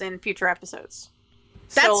Waithe is in future episodes.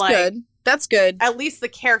 That's good. That's good. At least the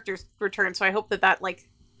characters return, so I hope that like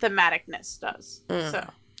thematicness does. So.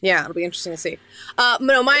 Yeah, it'll be interesting to see.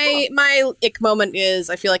 My ick moment is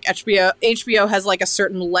I feel like HBO has like a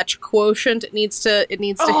certain lech quotient it needs to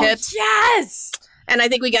hit. Yes. And I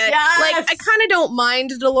think we get like I kind of don't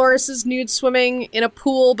mind Dolores's nude swimming in a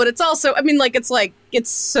pool, but it's also it's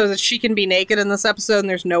so that she can be naked in this episode, and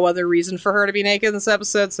there's no other reason for her to be naked in this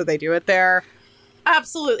episode, so they do it there.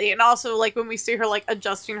 Absolutely. And also, like, when we see her, like,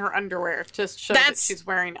 adjusting her underwear to show that she's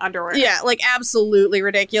wearing underwear. Yeah, like, absolutely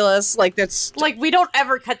ridiculous. Like, that's... Like, we don't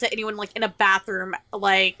ever cut to anyone, like, in a bathroom,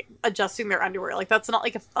 like, adjusting their underwear. Like, that's not,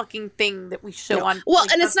 like, a fucking thing that we show on... Well,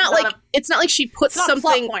 like, and it's not like she puts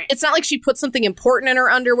something... It's not like she puts something important in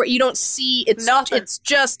her underwear. You don't see... Nothing. It's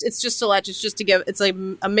just a ledge. It's just to give... It's like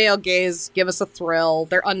a male gaze, give us a thrill.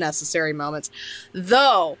 They're unnecessary moments.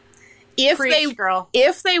 Though...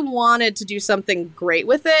 If they wanted to do something great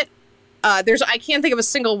with it, I can't think of a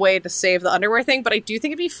single way to save the underwear thing, but I do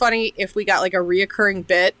think it'd be funny if we got like a reoccurring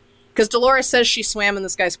bit, because Dolores says she swam in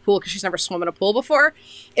this guy's pool because she's never swum in a pool before.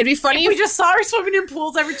 It'd be funny if we just saw her swimming in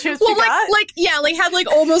pools every chance she got. Had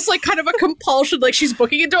like almost like kind of a compulsion, like she's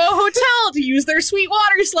booking into a hotel to use their sweet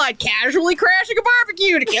water slide, casually crashing a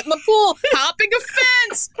barbecue to get in the pool, hopping a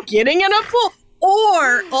fence, getting in a pool.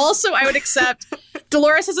 Or, also, I would accept,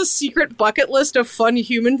 Dolores has a secret bucket list of fun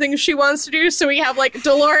human things she wants to do, so we have, like,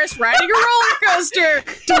 Dolores riding a roller coaster,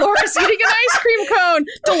 Dolores eating an ice cream cone,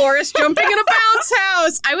 Dolores jumping in a bounce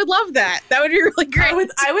house. I would love that. That would be really great.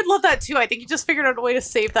 I would love that, too. I think you just figured out a way to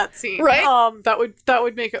save that scene. Right? That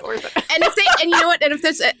would make it worth it. And you know what? And if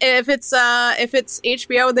it's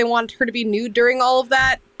HBO and they want her to be nude during all of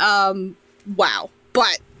that, wow.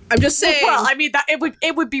 But... I'm just saying. Well, I mean, that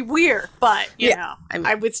it would be weird, but you know,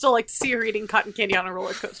 I would still like to see her eating cotton candy on a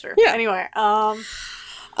roller coaster. Yeah. Anyway, cool.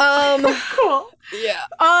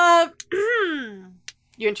 Yeah.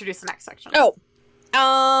 You introduce the next section. Oh,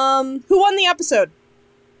 who won the episode?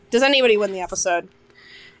 Does anybody win the episode?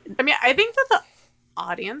 I mean, I think that the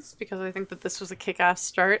audience, because I think that this was a kick-ass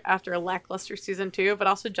start after a lackluster season 2, but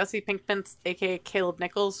also Jesse Pinkman, aka Caleb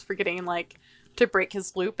Nichols, for getting like to break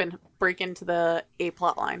his loop and break into the A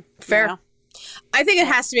plot line. Fair. You know? I think it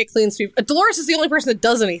has to be a clean sweep. Dolores is the only person that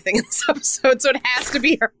does anything in this episode, so it has to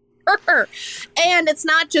be her. And it's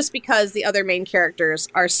not just because the other main characters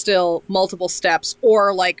are still multiple steps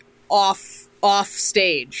or like off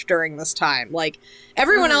stage during this time. Like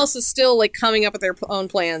everyone else is still like coming up with their own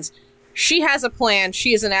plans. She has a plan.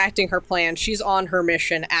 She is enacting her plan. She's on her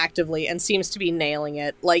mission actively and seems to be nailing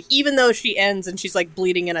it. Like even though she ends and she's like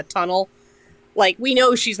bleeding in a tunnel, like, we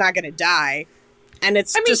know she's not going to die, and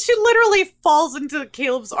it's she literally falls into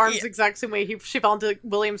Caleb's arms the exact same way she fell into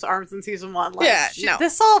William's arms in season 1. Like,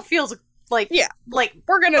 this all feels like,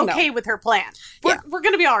 we're going to okay with her plan. We're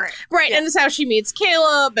going to be all right. Right, and it's how she meets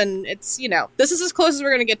Caleb, and it's, this is as close as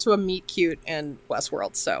we're going to get to a meet cute in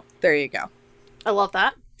Westworld, so there you go. I love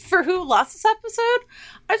that. For who lost this episode,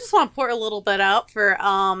 I just want to pour a little bit out for,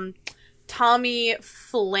 Tommy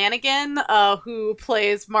Flanagan, who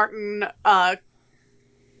plays Martin, the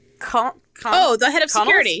head of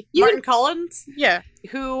security. Martin Collins. Yeah.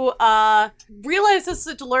 Who, realizes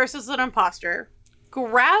that Dolores is an imposter,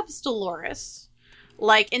 grabs Dolores,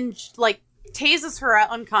 tases her out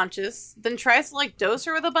unconscious, then tries to, dose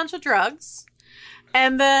her with a bunch of drugs,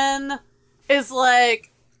 and then is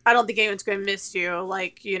like, I don't think anyone's going to miss you.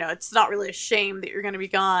 It's not really a shame that you're going to be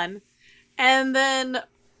gone. And then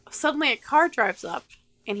suddenly a car drives up,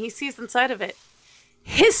 and he sees inside of it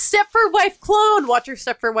his Stepford Wife clone. Watch your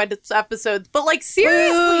Stepford Wife episodes. But,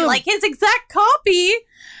 seriously, Boom. His exact copy.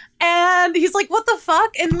 And he's like, what the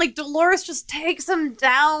fuck? And, Dolores just takes him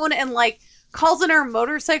down and, calls in her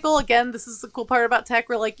motorcycle. Again, this is the cool part about tech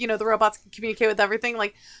where, like, the robots can communicate with everything.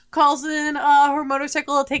 Like, calls in her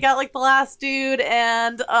motorcycle to take out, like, the last dude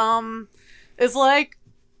and is like,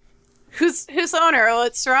 who's the owner? Oh,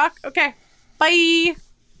 it's Serac? Okay, bye.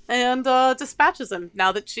 And dispatches him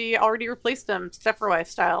now that she already replaced him, Stepford Wife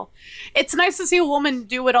style. It's nice to see a woman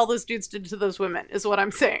do what all those dudes did to those women, is what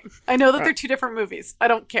I'm saying. I know that they're two different movies. I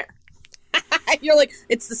don't care. You're like,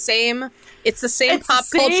 it's the same pop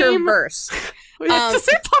culture verse. It's the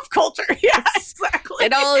same pop culture. Yeah, exactly.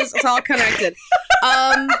 It's all connected.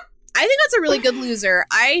 I think that's a really good loser.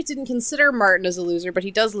 I didn't consider Martin as a loser, but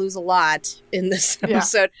he does lose a lot in this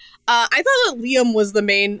episode. I thought that Liam was the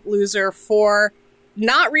main loser for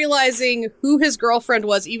not realizing who his girlfriend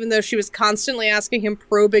was, even though she was constantly asking him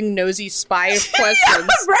probing, nosy spy questions.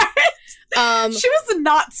 Right? She was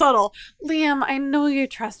not subtle. Liam, I know you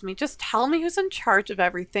trust me. Just tell me who's in charge of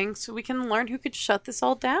everything so we can learn who could shut this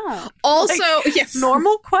all down. Also, yes.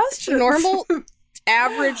 Normal questions. Normal,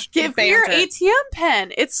 average Give me your ATM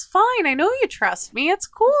pen. It's fine. I know you trust me. It's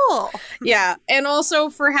cool. Yeah, and also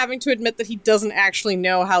for having to admit that he doesn't actually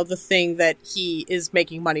know how the thing that he is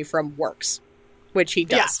making money from works. Which he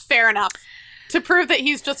does. Yes, fair enough. To prove that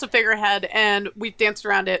he's just a figurehead, and we've danced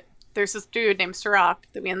around it, there's this dude named Serac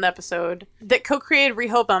that we end the episode that co-created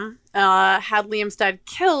Rehoboam, had Liam's dad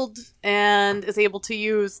killed, and is able to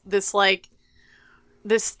use this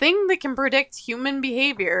thing that can predict human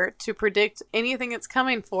behavior to predict anything that's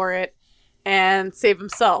coming for it and save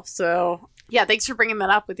himself. So, yeah, thanks for bringing that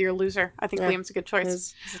up with your loser. I think Liam's a good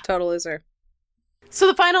choice. He's a total loser. So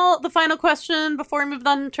the final question before we move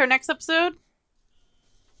on to our next episode.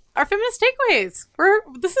 Our feminist takeaways.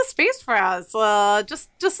 This is space for us. Just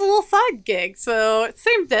a little side gig. So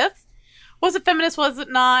same diff. Was it feminist? Was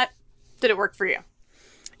it not? Did it work for you?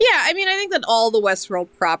 Yeah, I mean, I think that all the Westworld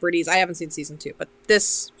properties, I haven't seen season 2, but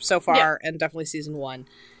this so far, and definitely season 1,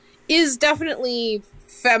 is definitely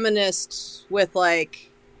feminist with,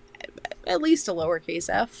 like, at least a lowercase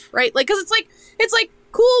f, right? Like, because it's like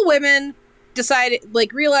cool women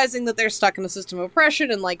realizing that they're stuck in a system of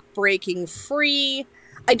oppression and, like, breaking free.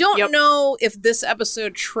 I don't know if this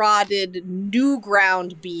episode trotted new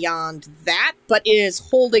ground beyond that, but is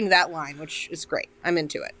holding that line, which is great. I'm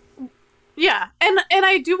into it. Yeah, and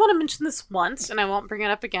I do want to mention this once, and I won't bring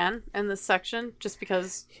it up again in this section, just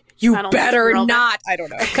because you better not. I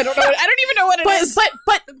don't know. I don't even know what it is.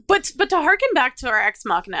 But to harken back to our Ex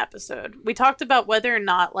Machina episode, we talked about whether or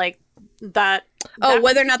not whether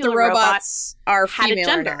or not the robots are female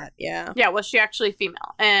or not. Yeah, was she actually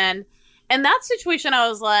female? And in that situation, I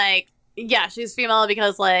was like, yeah, she's female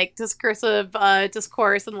because, like, discursive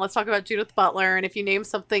discourse, and let's talk about Judith Butler, and if you name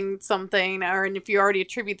something, and if you already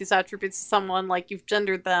attribute these attributes to someone, like, you've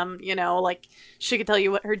gendered them, like, she could tell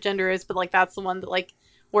you what her gender is, but, like, that's the one that, like,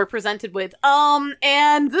 we're presented with.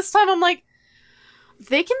 And this time I'm like,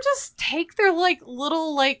 they can just take their, like,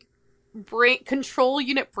 little, like, brain control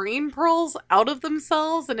unit brain pearls out of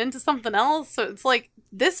themselves and into something else, so it's like,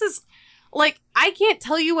 this is... Like, I can't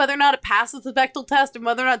tell you whether or not it passes the Bechdel test and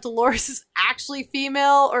whether or not Dolores is actually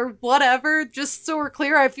female or whatever. Just so we're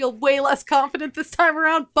clear, I feel way less confident this time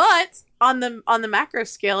around. But on the macro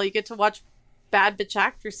scale, you get to watch bad bitch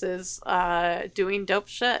actresses doing dope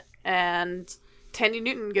shit. And Tandy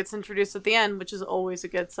Newton gets introduced at the end, which is always a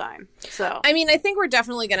good sign. So, I mean, I think we're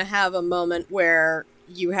definitely going to have a moment where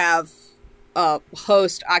you have a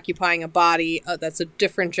host occupying a body that's a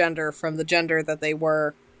different gender from the gender that they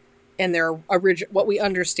were in their what we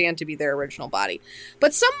understand to be their original body.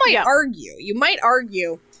 But some might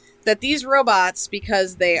argue that these robots,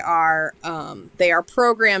 because they are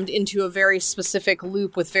programmed into a very specific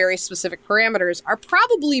loop with very specific parameters, are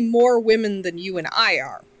probably more women than you and I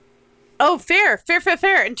are. Oh, fair.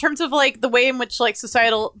 In terms of, like, the way in which, like,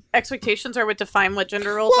 societal expectations are what define what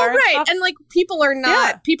gender roles are. Well, right. And, like, people are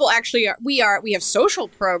not... People actually are... We have social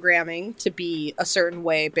programming to be a certain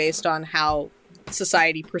way based on how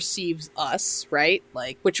society perceives us, right?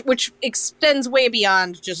 Like, which extends way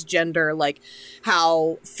beyond just gender, like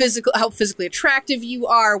how physically attractive you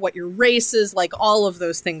are, what your race is, like all of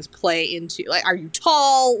those things play into, like, are you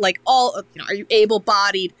tall, like all, are you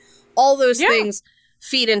able-bodied, all those things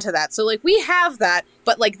feed into that. So, like, we have that,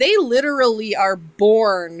 but, like, they literally are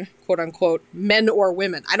born, quote unquote, men or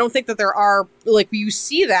women. I don't think that there are, like, you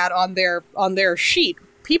see that on their sheet.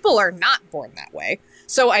 People are not born that way.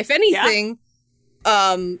 So if anything,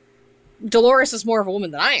 Dolores is more of a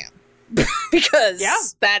woman than I am. Because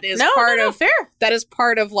that is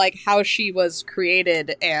part of like how she was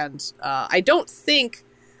created, and I don't think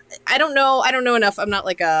I don't know enough. I'm not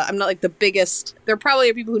like the biggest. There probably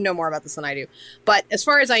are people who know more about this than I do. But as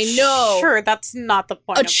far as I know, Sure, that's not the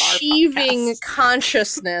point of our achieving podcast.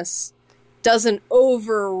 consciousness doesn't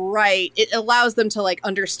overwrite. It allows them to like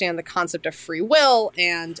understand the concept of free will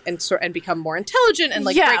and become more intelligent and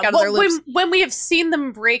like break out of their loops. When we have seen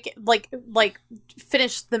them break like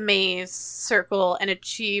finish the maze circle and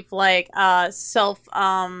achieve like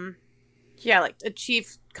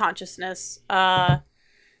achieve consciousness,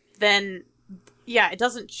 then it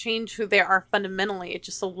doesn't change who they are fundamentally. It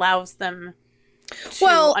just allows them to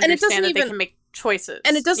and it doesn't understand that even they can make choices.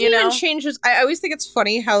 And it doesn't even change. I always think it's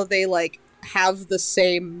funny how they like have the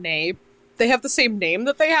same name. They have the same name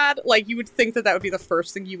that they had. Like you would think that would be the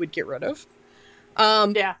first thing you would get rid of.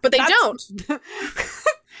 But they don't.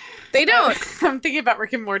 They don't. I'm thinking about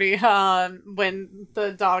Rick and Morty when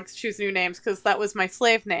the dogs choose new names because that was my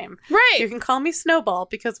slave name. Right. You can call me Snowball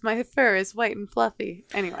because my fur is white and fluffy.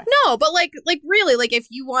 Anyway. No, but like really, like if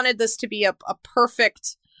you wanted this to be a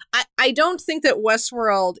perfect... I don't think that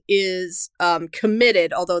Westworld is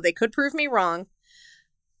committed, although they could prove me wrong,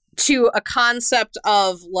 to a concept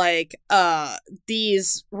of like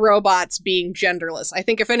these robots being genderless. I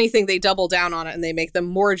think if anything, they double down on it and they make them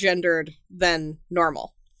more gendered than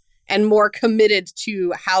normal and more committed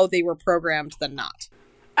to how they were programmed than not.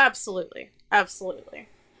 Absolutely. I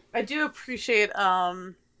do appreciate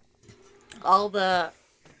all the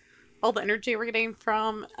energy we're getting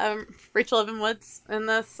from Rachel Evan Woods in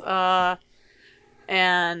this,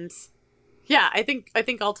 and yeah, I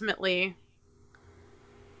think ultimately,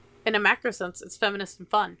 in a macro sense, it's feminist and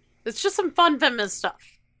fun. It's just some fun feminist stuff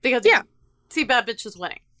because you see bad bitches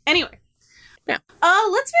winning. Anyway, let's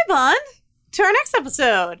move on to our next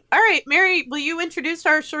episode. All right, Mary, will you introduce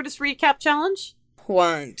our shortest recap challenge?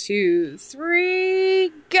 1, 2,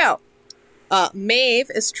 3, go.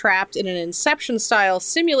 Maeve is trapped in an Inception-style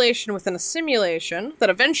simulation within a simulation that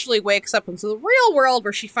eventually wakes up into the real world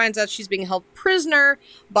where she finds out she's being held prisoner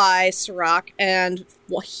by Serac, and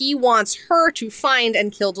he wants her to find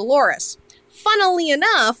and kill Dolores. Funnily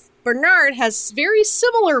enough, Bernard has very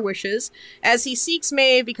similar wishes as he seeks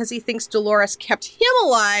Maeve because he thinks Dolores kept him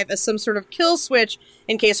alive as some sort of kill switch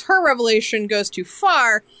in case her revelation goes too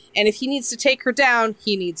far, and if he needs to take her down,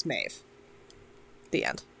 he needs Maeve. The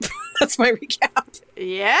end. That's my recap.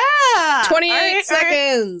 Yeah. 28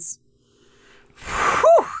 seconds.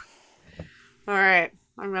 Whew. All right.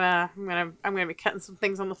 I'm gonna be cutting some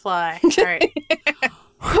things on the fly. All right.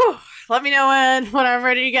 Whew. Let me know when I'm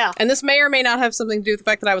ready to go. And this may or may not have something to do with the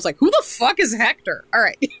fact that I was like, who the fuck is Hector? All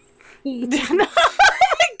right. Oh my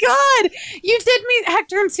god! You did meet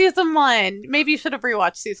Hector in season 1. Maybe you should have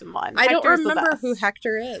rewatched season 1. I don't Hector's the remember best. who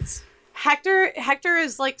Hector is. Hector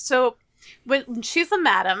is like, so when she's the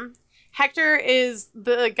madam, Hector is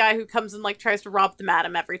the guy who comes and like tries to rob the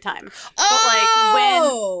madam every time.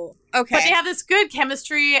 Oh, okay. But they have this good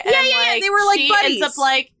chemistry, and they were like she buddies. ends up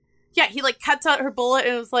like, he like cuts out her bullet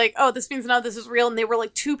and it was like, oh, this means now this is real. And they were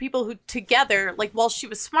like two people who together, like while she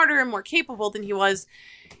was smarter and more capable than he was,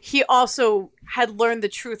 he also had learned the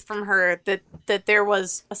truth from her that there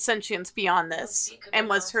was a sentience beyond this, and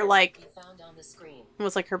was her like,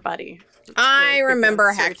 was like her buddy. I Really remember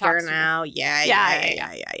creepy. So he Hector talks to her. now.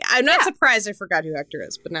 Yeah. I'm not surprised I forgot who Hector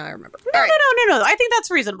is, but now I remember. No, All right. no. I think that's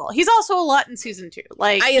reasonable. He's also a lot in season 2.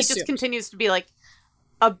 Like, he assumed. just continues to be like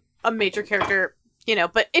a major character, you know.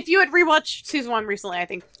 But if you had rewatched season 1 recently, I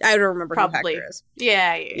think I don't remember probably who Hector is.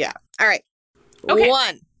 Yeah. All right. Okay.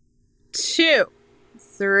 1, 2,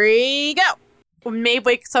 3, go. When Maeve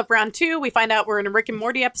wakes up round 2, we find out we're in a Rick and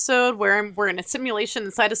Morty episode where we're in a simulation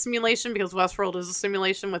inside a simulation because Westworld is a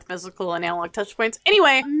simulation with physical and analog touch points.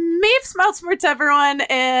 Anyway, Maeve outsmarts everyone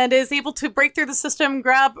and is able to break through the system,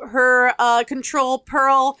 grab her control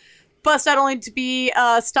pearl, bust out only to be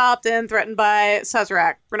stopped and threatened by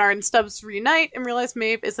Sazerac. Bernard and Stubbs reunite and realize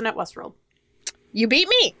Maeve isn't at Westworld. You beat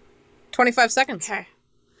me. 25 seconds. Okay.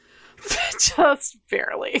 Just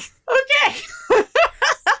barely. Okay.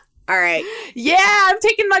 All right. Yeah, I'm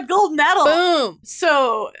taking my gold medal. Boom.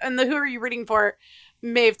 So, and who are you reading for?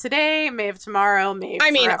 Maeve today, Maeve tomorrow, Maeve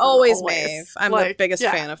forever, always Maeve. I'm the biggest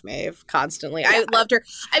yeah. fan of Maeve, constantly. Yeah. I loved her.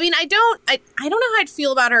 I mean, I don't know how I'd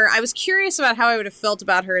feel about her. I was curious about how I would have felt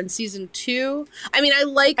about her in season 2. I mean, I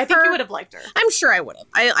I think you would have liked her. I'm sure I would have.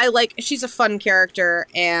 I like, she's a fun character,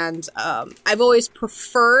 and I've always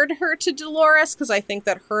preferred her to Dolores because I think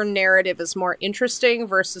that her narrative is more interesting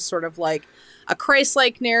versus sort of like a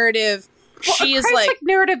Christ-like narrative. Well, She a is like, Christ-like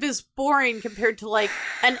narrative is boring compared to like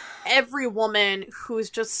every woman who's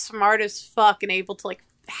just smart as fuck and able to like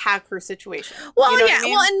hacker situation. Well, You know what yeah. I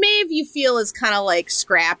mean? Well, and Maeve, you feel is kind of like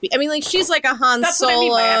scrappy. I mean, like she's like a Han That's what I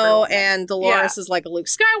mean by Solo, everyone. and Dolores is like a Luke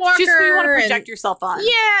Skywalker. She's who you want to project and- yourself on.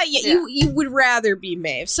 Yeah, Yeah. you would rather be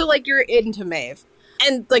Maeve. So like you're into Maeve.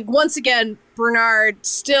 And like once again, Bernard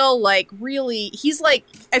still like really he's like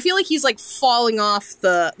I feel like he's like falling off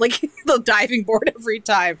the like the diving board every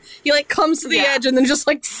time. He like comes to the Yeah. edge and then just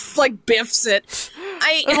like biffs it.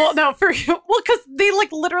 Well, no, because they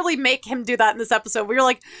like literally make him do that in this episode. We were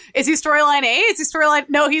like, is he storyline A? Is he storyline?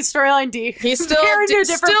 No, he's storyline D. He's still They're in a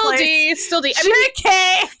different still place. D, still D. I mean,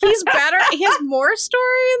 JK. he's better. He has more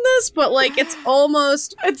story in this, but like it's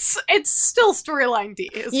almost It's still storyline D.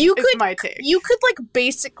 Is my take. you could like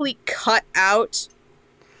basically cut out.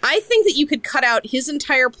 I think that you could cut out his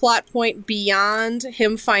entire plot point beyond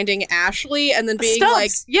him finding Ashley and then being Stumps.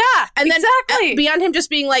 like, yeah, and then exactly. beyond him just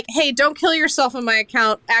being like, hey, don't kill yourself on my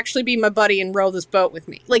account. Actually, be my buddy and row this boat with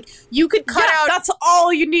me. Like you could cut out. That's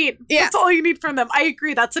all you need. Yeah. That's all you need from them. I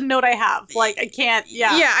agree. That's a note I have. Like I can't.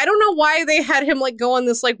 Yeah. Yeah, I don't know why they had him like go on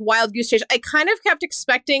this like wild goose chase. I kind of kept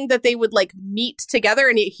expecting that they would like meet together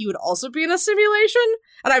and he would also be in a simulation,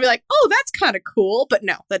 and I'd be like, oh, that's kind of cool. But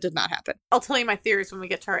no, that did not happen. I'll tell you my theories when we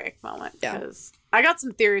get to our ick moment. Yeah. Because I got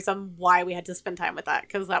some theories on why we had to spend time with that,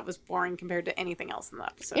 because that was boring compared to anything else in the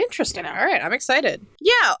episode. Interesting. You know? All right, I'm excited.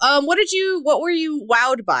 Yeah. What were you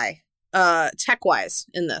wowed by, tech wise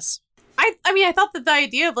in this? I mean, I thought that the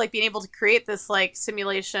idea of like being able to create this like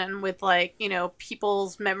simulation with like, you know,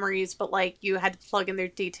 people's memories, but like you had to plug in their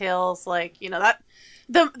details, like, you know, that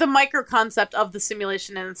the micro concept of the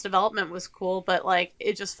simulation and its development was cool, but like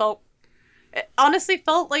it honestly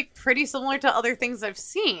felt like pretty similar to other things I've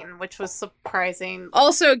seen, which was surprising.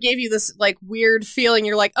 Also gave you this like weird feeling.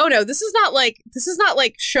 You're like, oh no, this is not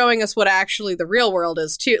like showing us what actually the real world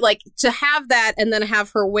is too. Like to have that and then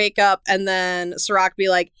have her wake up and then Serac be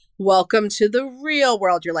like, welcome to the real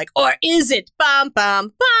world. You're like, or is it? Bum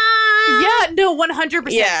bum bum. Yeah, no,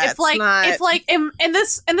 100%. Yeah, if like, and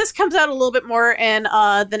this comes out a little bit more in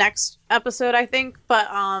the next episode, I think. But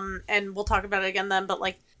and we'll talk about it again then. But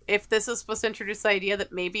like, if this is supposed to introduce the idea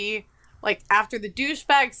that maybe like after the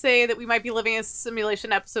douchebags say that we might be living in a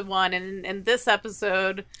simulation, episode 1, and in this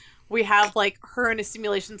episode we have like her in a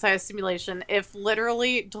simulation size simulation. If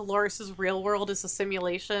literally Dolores's real world is a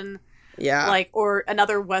simulation. Yeah. Like, or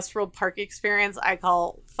another Westworld park experience, I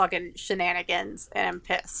call fucking shenanigans, and I'm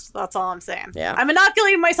pissed. That's all I'm saying. Yeah. I'm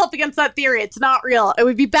inoculating myself against that theory. It's not real. It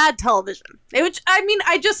would be bad television.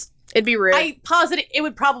 It'd be rude. I posit it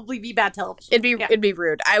would probably be bad television. It'd be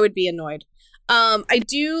rude. I would be annoyed. I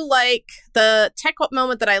do like the tech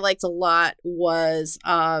moment that I liked a lot was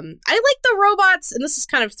I like the robots, and this is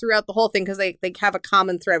kind of throughout the whole thing because they have a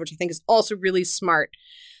common thread, which I think is also really smart.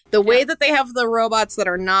 The way that they have the robots that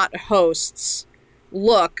are not hosts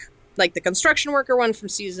look like the construction worker one from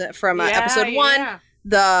episode 1,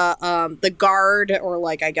 the guard, or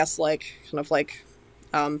like I guess like kind of like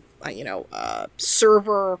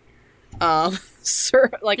server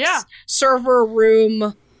server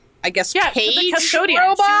room, I guess, page the custodian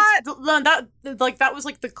robot. That was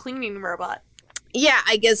like the cleaning robot. Yeah,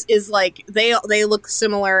 I guess is like they look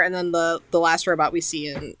similar, and then the last robot we see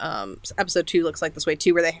in episode 2 looks like this way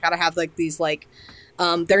too, where they gotta have like these like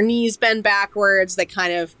their knees bend backwards.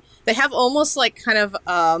 They have almost like kind of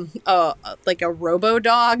like a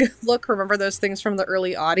robo-dog look. Remember those things from the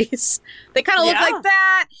early Audis? They kind of look like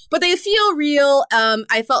that, but they feel real.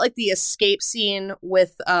 I felt like the escape scene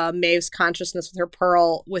with Maeve's consciousness with her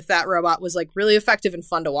pearl with that robot was like really effective and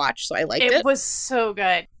fun to watch, so I liked it. It was so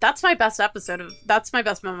good. That's my best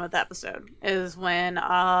moment of the episode, is when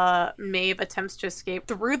Maeve attempts to escape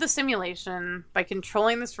through the simulation by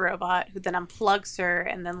controlling this robot, who then unplugs her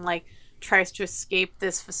and then like tries to escape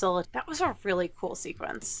this facility. That was a really cool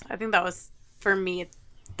sequence. I think that was, for me,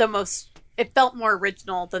 it felt more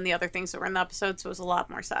original than the other things that were in the episode, so it was a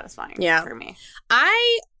lot more satisfying for me.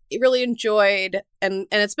 I really enjoyed, and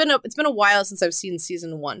it's been a while since I've seen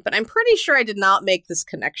season 1, but I'm pretty sure I did not make this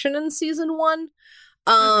connection in season 1.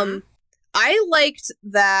 I liked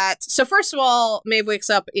that. So first of all, Maeve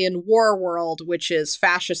wakes up in War World, which is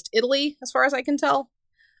fascist Italy, as far as I can tell.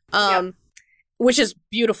 Which is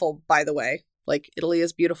beautiful, by the way. Like, Italy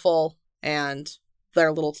is beautiful, and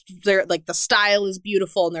their like the style is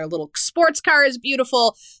beautiful, and their little sports car is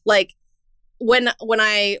beautiful. Like, when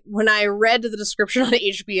I read the description on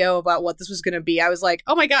HBO about what this was going to be, I was like,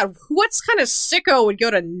 oh my god, what kind of sicko would go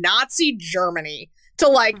to Nazi Germany to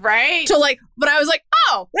like, Right. but I was like,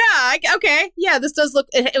 oh, yeah, okay. Yeah, this does look,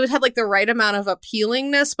 it had like the right amount of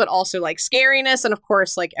appealingness, but also like scariness. And of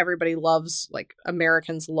course, like everybody loves, like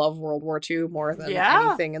Americans love World War II more than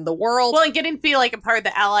anything in the world. Well, and getting to be like a part of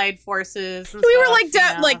the Allied forces. And we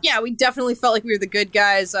stuff, were like, we definitely felt like we were the good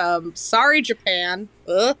guys. Sorry, Japan.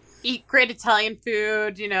 Eat great Italian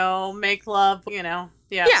food, make love, Yeah.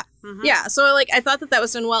 Yeah. Mhm. Yeah. So like, I thought that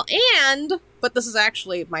was done well. But this is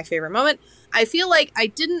actually my favorite moment. I feel like I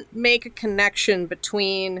didn't make a connection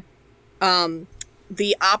between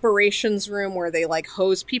the operations room where they like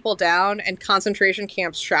hose people down and concentration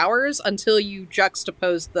camp showers until you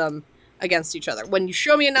juxtaposed them against each other. When you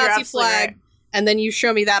show me a Nazi flag, right. and then you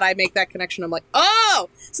show me that, I make that connection. I'm like, oh!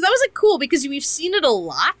 So that was like cool because we've seen it a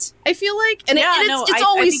lot, I feel like. And it's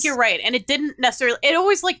always... I think you're right. And it didn't necessarily... It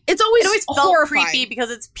always felt horrifying. Creepy because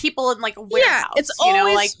it's people in like a warehouse. Yeah, it's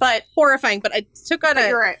always but horrifying, but I took on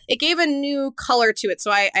you're right. It gave a new color to it.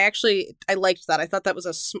 So I liked that. I thought that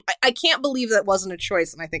was I can't believe that wasn't a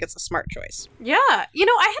choice, and I think it's a smart choice. Yeah. I had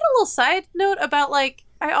a little side note about like...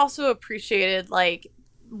 I also appreciated like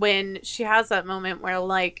when she has that moment where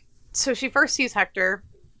like... So she first sees Hector,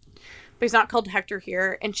 but he's not called Hector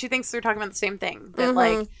here, and she thinks they're talking about the same thing. That,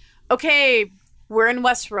 like, okay, we're in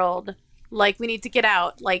Westworld, like, we need to get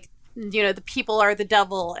out. Like, the people are the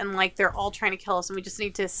devil, and, like, they're all trying to kill us, and we just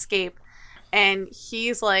need to escape. And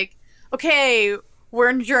he's like, okay, we're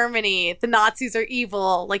in Germany, the Nazis are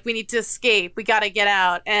evil, like, we need to escape, we gotta get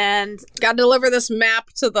out, and... Gotta deliver this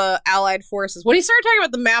map to the Allied forces. When he started talking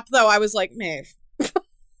about the map, though, I was like, Maeve...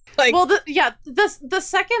 Like, well, the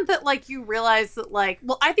second that, like, you realize that, like,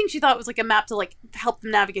 well, I think she thought it was, like, a map to, like, help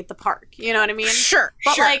them navigate the park. You know what I mean? Sure,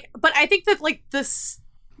 but, but I think that, like, the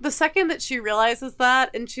second that she realizes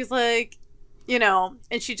that, and she's like, and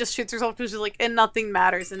she just shoots herself because she's like, and nothing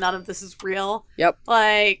matters, and none of this is real. Yep.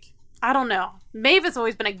 Like, I don't know. Maeve has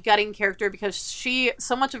always been a gutting character because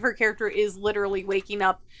so much of her character is literally waking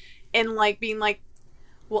up and, like, being like,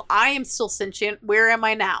 well, I am still sentient. Where am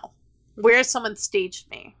I now? Where someone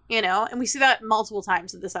staged me, and we see that multiple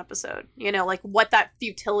times in this episode, like what that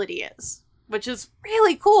futility is, which is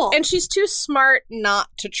really cool. And she's too smart not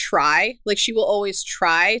to try. Like, she will always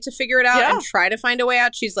try to figure it out and try to find a way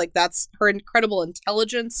out. She's like, that's her incredible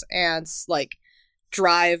intelligence and like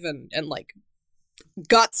drive and like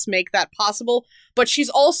guts make that possible. But she's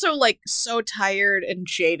also like so tired and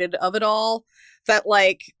jaded of it all that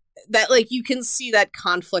you can see that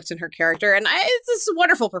conflict in her character, and it's a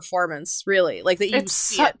wonderful performance, really. Like that you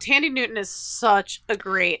see it. Tandy Newton is such a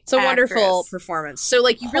great. It's a wonderful performance. So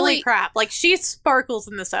like you Holy crap! Like she sparkles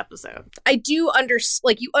in this episode. I do you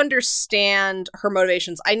understand her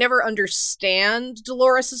motivations. I never understand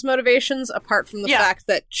Dolores's motivations apart from the fact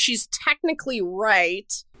that she's technically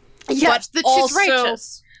right. Yes, that she's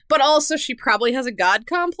righteous, but also she probably has a god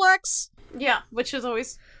complex. Yeah, which is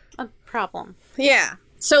always a problem. Yeah.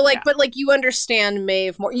 So, but, you understand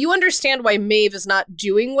Maeve more. You understand why Maeve is not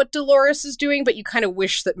doing what Dolores is doing, but you kind of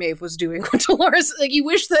wish that Maeve was doing what Dolores... Like, you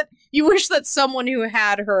wish that someone who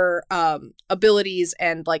had her abilities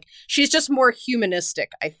and, like... She's just more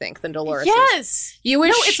humanistic, I think, than Dolores Yes! is. You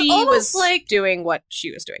wish she was, like, doing what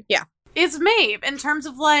she was doing. Yeah. It's Maeve, in terms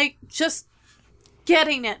of, like, just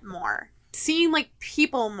getting it more. Seeing, like,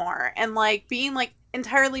 people more. And, like, being, like,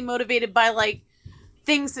 entirely motivated by, like...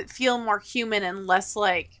 things that feel more human and less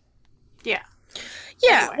like,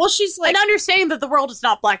 anyway. Well, she's like, and understanding that the world is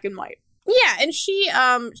not black and white. Yeah, and she,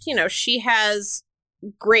 she has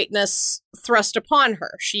greatness thrust upon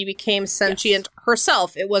her. She became sentient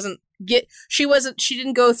herself. It wasn't she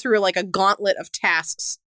didn't go through like a gauntlet of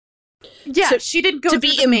tasks. Yeah, she didn't go through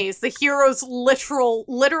the maze, the hero's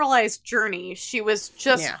literalized journey. She was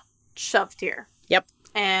just shoved here. Yep,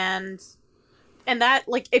 and that,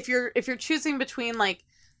 like, if you're choosing between, like,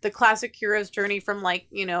 the classic hero's journey from, like,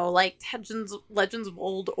 like Legends of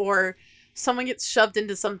Old, or someone gets shoved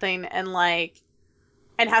into something and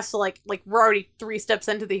has to, like, we're already 3 steps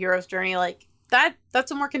into the hero's journey, like,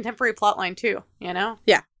 that's a more contemporary plotline, too,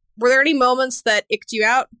 Yeah. Were there any moments that icked you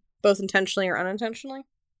out, both intentionally or unintentionally?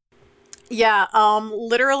 Yeah,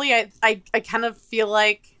 literally, I kind of feel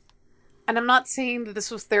like, and I'm not saying that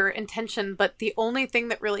this was their intention, but the only thing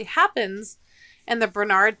that really happens in the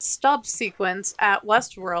Bernard Stubbs sequence at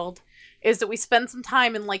Westworld is that we spend some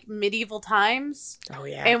time in, like, medieval times. Oh,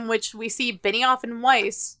 yeah. In which we see Benioff and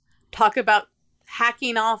Weiss talk about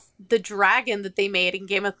hacking off the dragon that they made in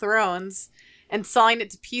Game of Thrones and sawing it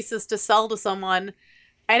to pieces to sell to someone.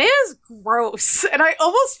 And it is gross. And I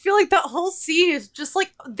almost feel like that whole scene is just,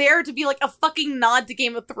 like, there to be, like, a fucking nod to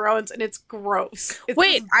Game of Thrones, and it's gross.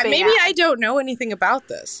 Wait, maybe I don't know anything about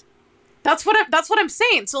this. That's what I'm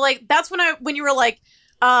saying. So like that's when you were like,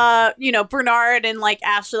 Bernard and like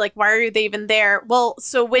Ashley, like why are they even there? Well,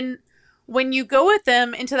 so when you go with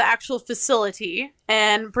them into the actual facility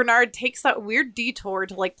and Bernard takes that weird detour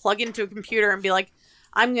to like plug into a computer and be like,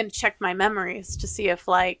 I'm going to check my memories to see if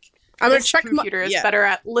like this computer is better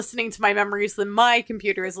at listening to my memories than my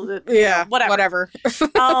computer is. Whatever.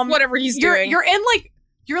 Whatever he's doing. You're in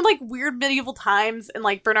like weird medieval times and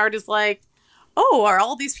like Bernard is like, oh, are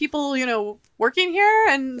all these people, working here?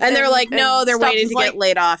 And they're like, no, they're waiting to get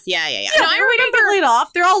laid off. Yeah. No, they're waiting to get laid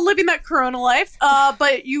off. They're all living that Corona life.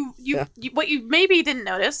 But you what you maybe didn't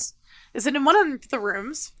notice is that in one of the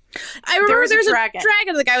rooms, I remember there's a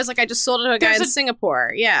dragon. The guy was like, I just sold it to a guy in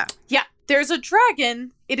Singapore. Yeah. Yeah. There's a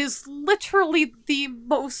dragon. It is literally the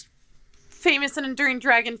most famous and enduring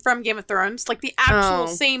dragon from Game of Thrones. Like the actual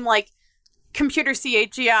same like computer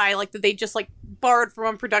CGI, like that they just like borrowed from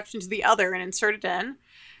one production to the other and inserted in.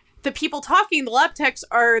 The people talking, the lab techs,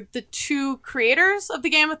 are the two creators of the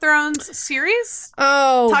Game of Thrones series.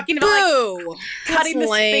 Oh, talking about like cutting this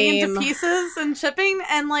thing into pieces and shipping,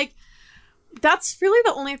 and like that's really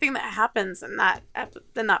the only thing that happens in that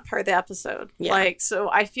part of the episode. Yeah. Like,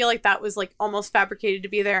 so I feel like that was like almost fabricated to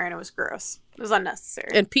be there, and it was gross. It was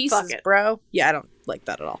unnecessary. In pieces, bro. Yeah, I don't like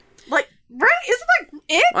that at all. Like, right? Isn't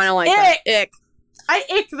that ick? I don't like that. Ick. I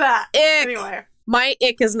ick that. Ick. Anyway. My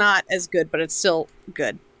ick is not as good, but it's still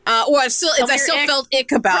good. I still felt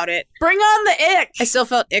ick about it. Bring on the ick. I still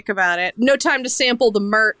felt ick about it. No time to sample the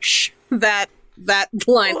merch. That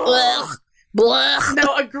line. Ugh. Blech.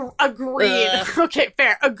 No, agreed. Okay,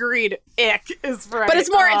 fair. Agreed. Ick is right. But it's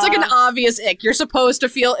like an obvious ick. You're supposed to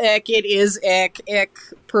feel ick. It is ick. Ick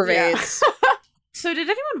pervades. Yeah. So did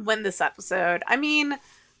anyone win this episode? I mean,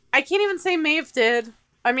 I can't even say Maeve did.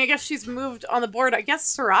 I mean, I guess she's moved on the board. I guess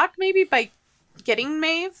Serac maybe by getting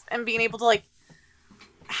Maeve and being able to like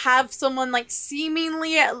have someone like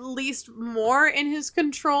seemingly at least more in his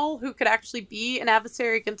control who could actually be an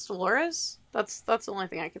adversary against Dolores. That's the only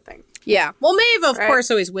thing I could think. Yeah. Well, Maeve, of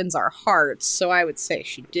course, always wins our hearts, so I would say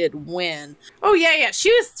she did win. Oh, yeah.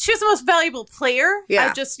 She was the most valuable player. Yeah.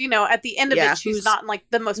 I just, at the end of it, she's not in, like,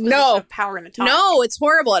 the most position of power in the top. No, it's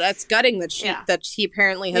horrible. That's gutting that he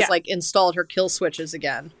apparently has, like, installed her kill switches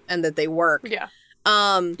again, and that they work. Yeah.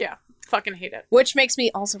 Yeah. Fucking hate it. Which makes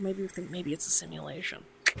me also maybe think maybe it's a simulation.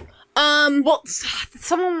 Well,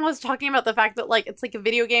 someone was talking about the fact that, like, it's like a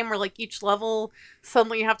video game where, like, each level,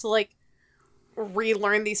 suddenly you have to, like,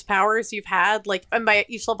 relearn these powers you've had, like, and by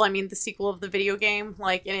each level I mean the sequel of the video game,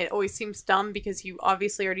 like, and it always seems dumb because you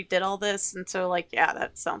obviously already did all this, and so, like, yeah,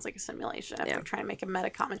 that sounds like a simulation if they're trying to make a meta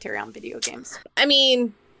commentary on video games. I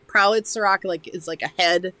mean, probably Serac is like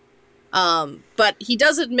ahead, but he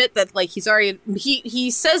does admit that, like, he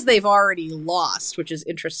says they've already lost, which is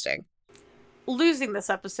interesting. Losing this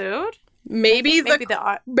episode, maybe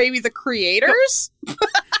the creators.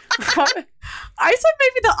 I said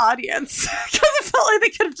maybe the audience because it felt like they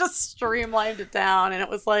could have just streamlined it down, and it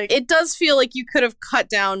was like, it does feel like you could have cut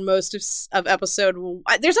down most of episode.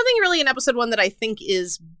 There's nothing really in episode 1 that I think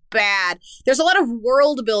is bad. There's a lot of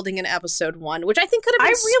world building in episode 1, which I think could have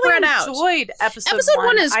been spread out. I really enjoyed episode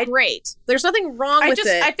 1 is great. There's nothing wrong with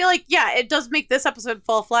it. I feel like, it does make this episode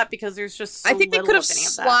fall flat because there's just I think they could have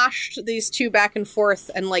sloshed these two back and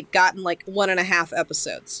forth and like gotten like 1.5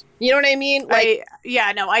 episodes. You know what I mean? Like,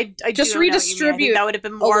 I just redistribute. That would have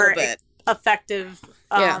been more effective.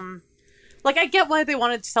 Like, I get why they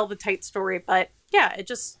wanted to tell the tight story, but yeah,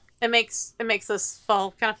 it makes this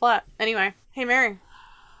fall kind of flat. Anyway, hey Mary.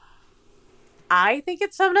 I think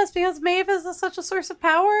it's feminist because Maeve is such a source of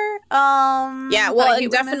power. And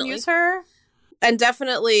definitely use her. And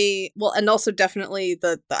definitely, and also definitely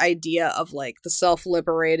the idea of, like, the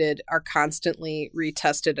self-liberated are constantly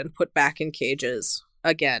retested and put back in cages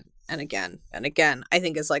again and again and again, I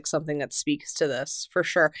think is, like, something that speaks to this, for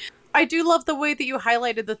sure. I do love the way that you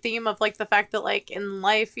highlighted the theme of, like, the fact that, like, in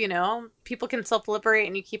life, people can self-liberate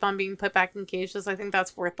and you keep on being put back in cages. I think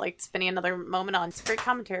that's worth, like, spending another moment on. It's a great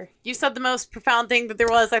commentary. You said the most profound thing that there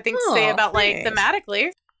was, I think, to say about, like,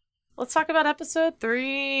 thematically. Let's talk about episode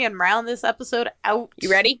 3 and round this episode out. You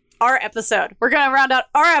ready? Our episode. We're going to round out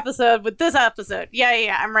our episode with this episode.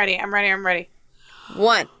 Yeah. I'm ready.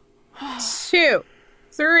 1, 2,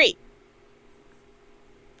 3.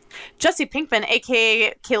 Jesse Pinkman,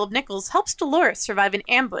 aka Caleb Nichols, helps Dolores survive an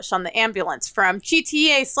ambush on the ambulance from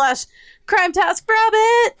GTA Crime Task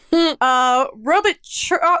Rabbit! Robot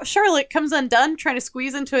Charlotte comes undone trying to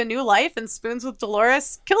squeeze into a new life and spoons with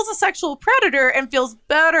Dolores, kills a sexual predator, and feels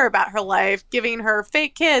better about her life, giving her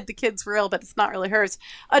fake kid, the kid's real, but it's not really hers,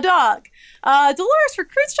 a dog. Dolores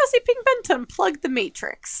recruits Jesse Pinkman to unplug the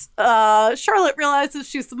Matrix. Charlotte realizes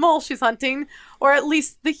she's the mole she's hunting, or at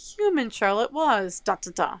least the human Charlotte was. Dun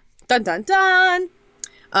dun dun. Dun dun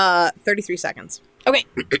dun. 33 seconds. Okay.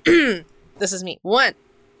 This is me. 1,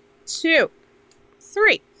 2,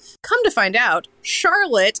 3. Come to find out,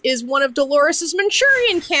 Charlotte is one of Dolores'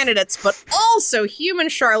 Manchurian candidates, but also human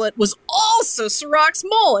Charlotte was also Sirach's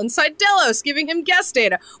mole inside Delos, giving him guest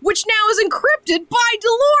data, which now is encrypted by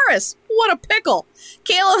Dolores. What a pickle.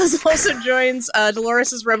 Caleb also joins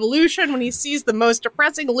Dolores' revolution when he sees the most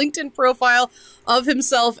depressing LinkedIn profile of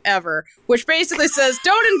himself ever, which basically says,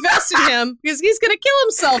 don't invest in him because he's going to kill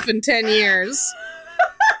himself in 10 years.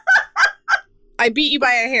 I beat you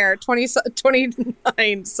by a hair,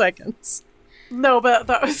 29 seconds. No, but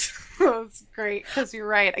that was great, because you're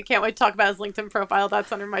right. I can't wait to talk about his LinkedIn profile.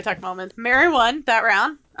 That's under my tech moment. Mary won that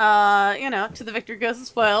round. To the victor goes the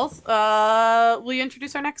spoils. Will you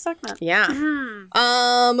introduce our next segment? Yeah.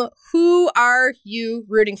 Who are you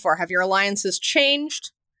rooting for? Have your alliances changed?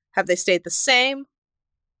 Have they stayed the same?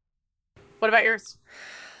 What about yours?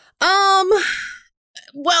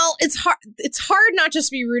 Well, it's hard not just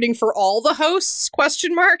to be rooting for all the hosts, ?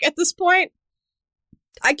 At this point.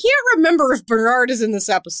 I can't remember if Bernard is in this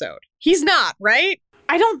episode. He's not, right?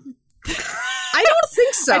 I don't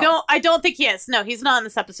think so. I don't think he is. No, he's not in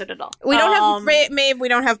this episode at all. We don't have Maeve, we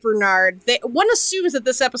don't have Bernard. One assumes that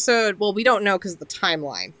this episode, well, we don't know because of the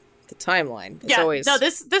timeline. The timeline is always... No,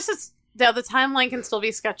 this is... No, the timeline can still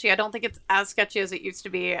be sketchy. I don't think it's as sketchy as it used to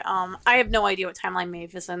be. I have no idea what timeline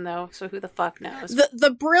Maeve is in, though, so who the fuck knows?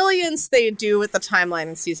 The brilliance they do with the timeline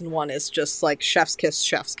in season 1 is just like chef's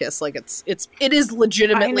kiss. Like it is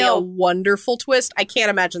legitimately a wonderful twist. I can't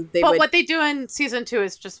imagine that But what they do in season 2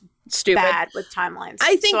 is just stupid bad with timelines.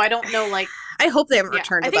 I think, so I don't know, like... I hope they haven't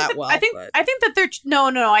returned to that well. I think that they're...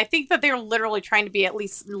 No. I think that they're literally trying to be at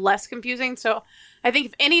least less confusing, so... I think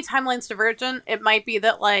if any timeline's divergent, it might be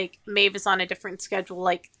that, like, Maeve is on a different schedule,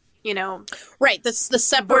 like, you know... Right, that's the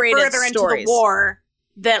separated further stories. Into the war,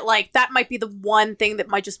 that, like, that might be the one thing that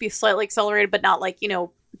might just be slightly accelerated, but not, like,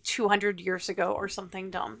 200 years ago or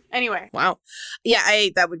something dumb. Anyway. Wow. Yeah,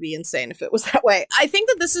 that would be insane if it was that way. I think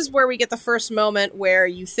that this is where we get the first moment where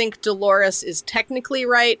you think Dolores is technically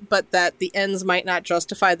right, but that the ends might not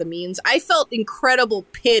justify the means. I felt incredible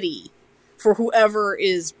pity for whoever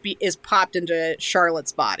is popped into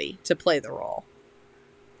Charlotte's body to play the role.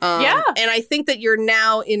 And I think that you're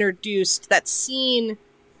now introduced, that scene,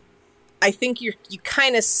 I think you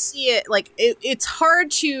kind of see it, like, it's hard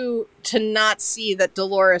to not see that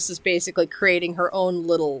Dolores is basically creating her own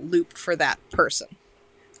little loop for that person.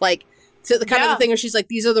 Like, so the kind of the thing where she's like,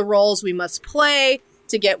 these are the roles we must play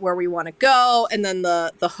to get where we want to go, and then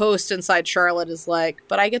the host inside Charlotte is like,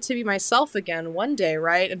 but I get to be myself again one day,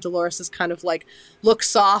 right? And Dolores is kind of like,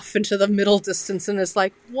 looks off into the middle distance and is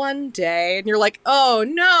like, one day, and you're like, oh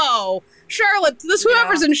no, Charlotte,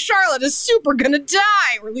 whoever's in Charlotte is super gonna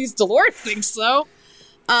die, or at least Dolores thinks so.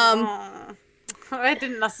 I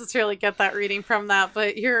didn't necessarily get that reading from that,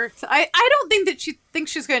 but I don't think that she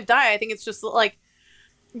thinks she's gonna die. I think it's just like,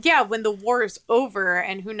 yeah, when the war is over,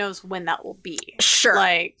 and who knows when that will be. Sure.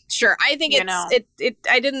 I think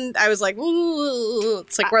I was like, ooh,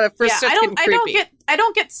 it's like where the first starts getting creepy. I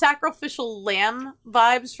don't get sacrificial lamb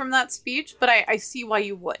vibes from that speech, but I see why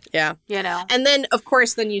you would. Yeah. And then, of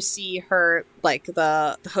course, then you see her, like,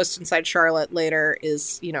 the host inside Charlotte later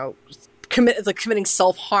is, committing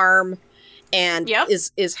self-harm and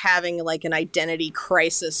is having, like, an identity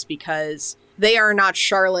crisis because they are not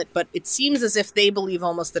Charlotte, but it seems as if they believe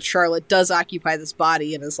almost that Charlotte does occupy this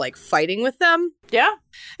body and is, like, fighting with them. Yeah.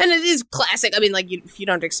 And it is classic. I mean, like, you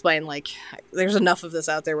don't explain, like, there's enough of this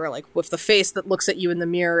out there where, like, if the face that looks at you in the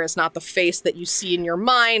mirror is not the face that you see in your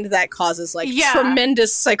mind, that causes, like,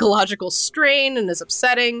 tremendous psychological strain and is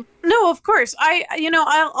upsetting. No, of course.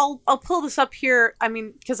 I'll pull this up here, I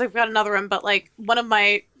mean, because I've got another one, but, like, one of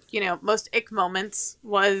my most ick moments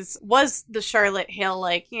was the Charlotte Hale,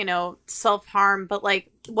 like, self-harm, but,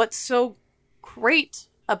 like, what's so great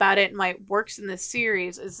about it and why it works in this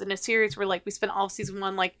series is in a series where, like, we spent all of season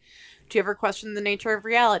 1, like, do you ever question the nature of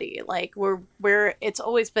reality? Like, where it's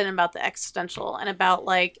always been about the existential and about,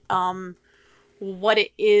 like, what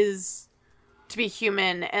it is to be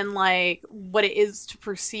human and, like, what it is to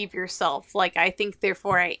perceive yourself. Like, I think,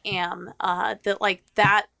 therefore I am, that, like,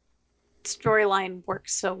 that storyline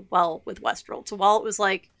works so well with Westworld. So while it was,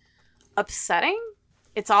 like, upsetting,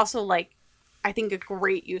 it's also, like, I think, a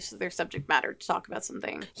great use of their subject matter to talk about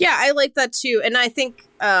something. Yeah, I like that too. And I think,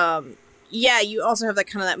 you also have that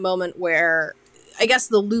kind of that moment where I guess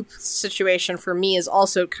the Loop situation for me is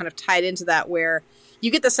also kind of tied into that, where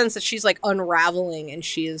you get the sense that she's like unraveling and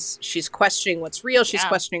she's questioning what's real. She's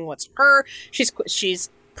questioning what's her. She's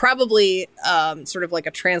probably sort of like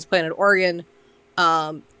a transplanted organ,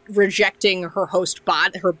 rejecting her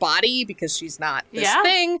her body because she's not this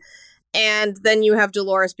thing. And then you have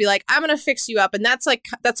Dolores be like, I'm gonna fix you up, and that's like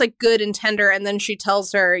good and tender. And then she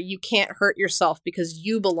tells her, you can't hurt yourself because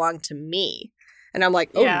you belong to me. And I'm like,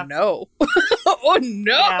 oh no. Oh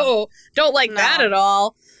no, don't like that at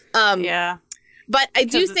all. But I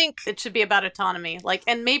do think it should be about autonomy, like,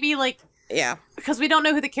 and maybe like, because we don't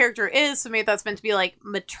know who the character is, so maybe that's meant to be like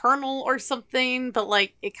maternal or something, but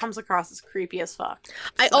like it comes across as creepy as fuck.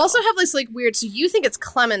 I also have this like weird, so you think it's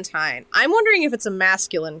Clementine. I'm wondering if it's a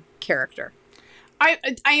masculine character. I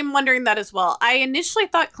am wondering that as well. I initially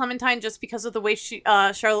thought Clementine, just because of the way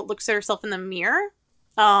Charlotte looks at herself in the mirror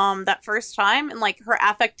that first time, and like her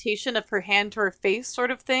affectation of her hand to her face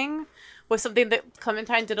sort of thing was something that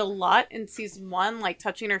Clementine did a lot in season 1, like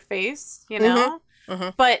touching her face, you know? Mm-hmm.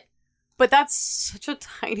 But that's such a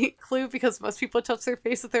tiny clue, because most people touch their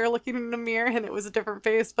face if they're looking in a mirror, and it was a different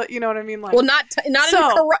face. But you know what I mean? Like, well,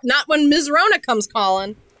 not when Ms. Rona comes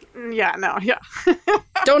calling. Yeah, no, yeah.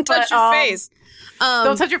 Don't touch your face.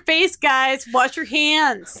 Don't touch your face, guys. Wash your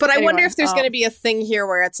hands. But anyway, I wonder if there's going to be a thing here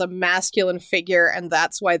where it's a masculine figure, and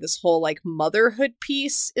that's why this whole like motherhood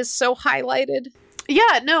piece is so highlighted.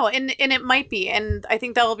 Yeah, no, and it might be, and I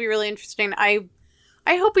think that will be really interesting. I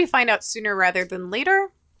hope we find out sooner rather than later.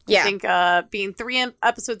 Yeah. I think being 3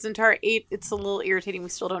 episodes into our 8, it's a little irritating. We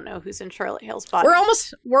still don't know who's in Charlotte Hale's body.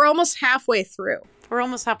 We're almost halfway through. We're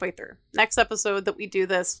almost halfway through. Next episode that we do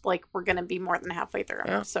this, like, we're going to be more than halfway through.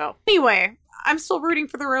 Yeah. So anyway, I'm still rooting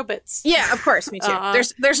for the robots. Yeah, of course, me too.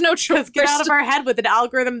 There's no choice. Get out of our head with an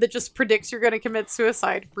algorithm that just predicts you're going to commit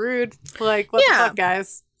suicide. Rude. Like, what the fuck,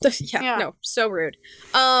 guys? Yeah, no, so rude.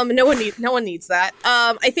 No one needs that.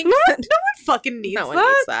 I think no one fucking needs that. No one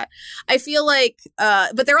needs that. I feel like,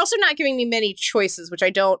 but they're also not giving me many choices, which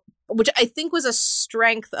I think was a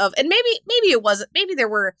strength of, and maybe it wasn't. Maybe there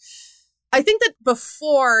were. I think that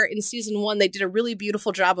before in season 1, they did a really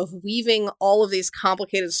beautiful job of weaving all of these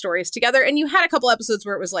complicated stories together. And you had a couple episodes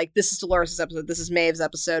where it was like, this is Dolores' episode, this is Maeve's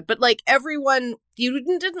episode. But like everyone, you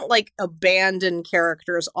didn't like abandon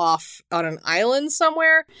characters off on an island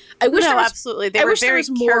somewhere. I wish absolutely. They were very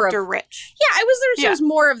character rich. Yeah, I wish there was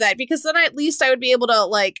more of that, because then at least I would be able to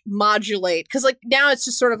like modulate. Because like now it's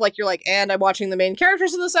just sort of like you're like, and I'm watching the main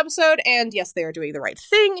characters in this episode, and yes, they are doing the right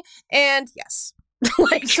thing, and yes.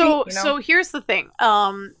 Like, so here's the thing.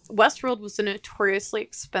 Westworld was a notoriously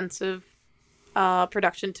expensive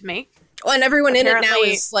production to make. Well, and everyone in it now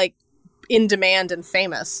is like in demand and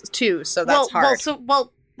famous too, so that's hard. So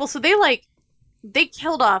they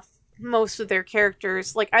killed off most of their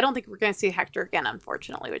characters. Like, I don't think we're going to see Hector again,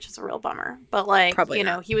 unfortunately, which is a real bummer. But like, probably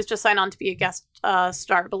not. He was just signed on to be a guest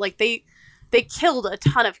star. But like, they killed a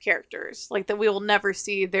ton of characters, like that we will never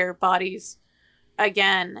see their bodies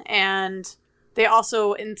again. And they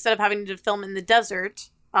also, instead of having to film in the desert,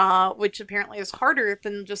 which apparently is harder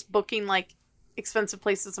than just booking like expensive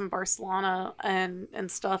places in Barcelona and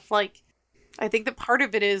stuff, like, I think that part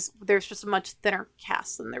of it is there's just a much thinner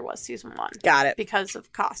cast than there was season 1. Got it. Because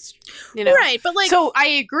of cost, you know? Right, but like, so I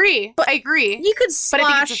agree. You could but I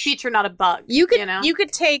think it's a feature, not a bug. You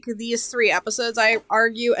could take these 3 episodes, I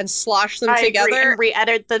argue, and slosh them together and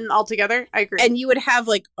re-edit them all together. I agree, and you would have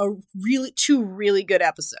like two really good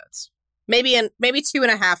episodes. Maybe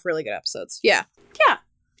 2.5 really good episodes. Yeah. Yeah.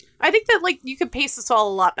 I think that like you could pace this all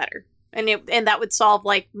a lot better. And that would solve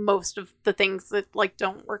like most of the things that like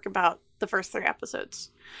don't work about the first 3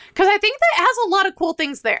 episodes. Because I think that it has a lot of cool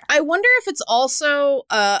things there. I wonder if it's also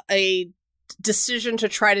a decision to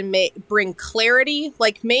try to bring clarity.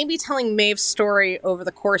 Like maybe telling Maeve's story over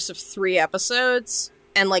the course of 3 episodes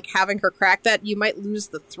and like having her crack that, you might lose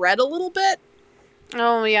the thread a little bit.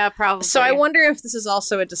 Oh, yeah, probably. So I wonder if this is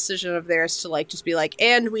also a decision of theirs to, like, just be like,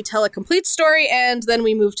 and we tell a complete story, and then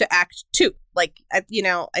we move to Act 2. Like, I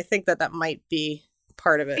think that might be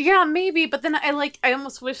part of it. Yeah, maybe, but then I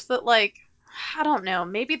almost wish that, like, I don't know,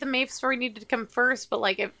 maybe the Maeve story needed to come first, but,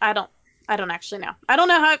 like, I don't actually know. I don't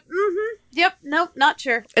know how, yep, nope, not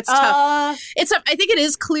sure. It's tough. It's tough. I think it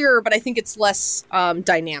is clearer, but I think it's less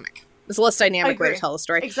dynamic. It's a less dynamic way to tell the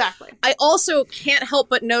story. Exactly. I also can't help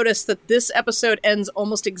but notice that this episode ends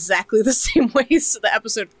almost exactly the same way so the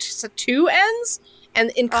episode 2 ends,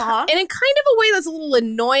 and in kind of a way that's a little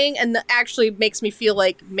annoying, and that actually makes me feel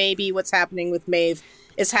like maybe what's happening with Maeve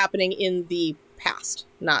is happening in the past,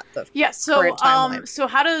 not the Yeah, so current timeline. so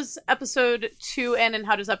how does episode 2 end and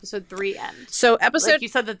how does episode 3 end? So episode Like you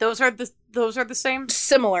said that those are the same?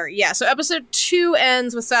 similar, yeah. So episode 2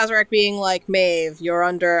 ends with Sazerac being like, Maeve, you're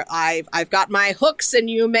under. I've got my hooks in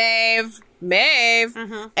you, Maeve.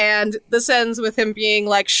 Mm-hmm. And this ends with him being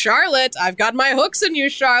like, Charlotte, I've got my hooks in you,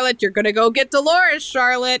 Charlotte. You're gonna go get Dolores,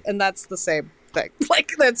 Charlotte. And that's the same thing.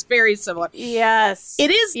 Like, that's very similar. Yes. It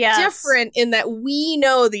is Yes. different in that we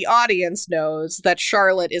know, the audience knows, that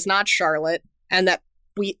Charlotte is not Charlotte, and that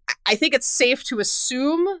I think it's safe to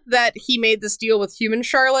assume that he made this deal with human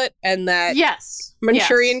Charlotte, and that Yes.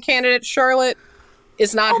 Manchurian Yes. candidate Charlotte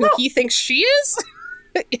is not who Although- he thinks she is.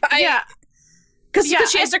 Yeah. Because Yeah,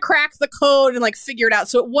 she has to crack the code and, like, figure it out.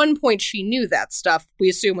 So at one point she knew that stuff, we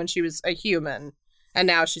assume, when she was a human. And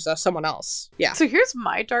now she's someone else. Yeah. So here's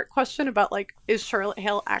my dark question about, like, is Charlotte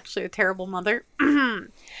Hale actually a terrible mother?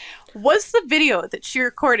 Was the video that she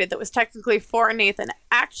recorded that was technically for Nathan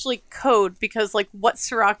actually code? Because, like, what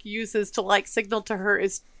Sirach uses to, like, signal to her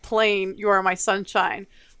is plain, "You are my sunshine."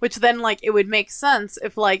 Which then, like, it would make sense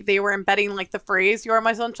if, like, they were embedding, like, the phrase, "You are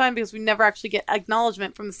my sunshine," because we never actually get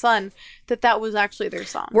acknowledgement from the sun that was actually their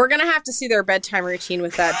song. We're going to have to see their bedtime routine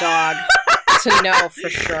with that dog to know for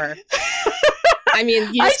sure. I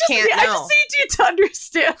mean, you just can't know. I just need you to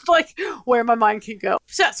understand, like, where my mind can go.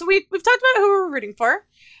 So we've talked about who we're rooting for.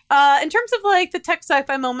 In terms of, like, the tech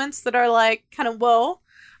sci-fi moments that are, like, kind of whoa,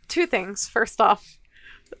 two things. First off,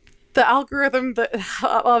 the algorithm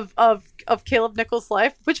of Caleb Nichols'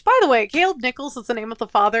 life, which, by the way, Caleb Nichols is the name of the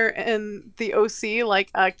father in the OC,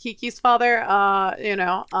 like Kiki's father. You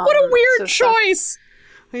know, What a weird choice.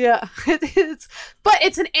 Yeah, it is. But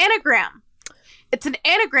it's an anagram. It's an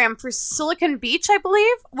anagram for Silicon Beach, I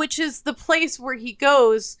believe, which is the place where he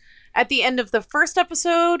goes at the end of the first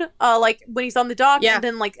episode, like when he's on the dock, Yeah. and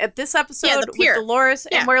then like at this episode the with pier. Dolores,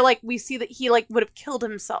 Yeah. and where like we see that he like would have killed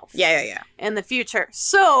himself Yeah. in the future.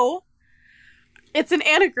 So it's an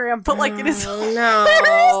anagram, but like it is Oh, hilarious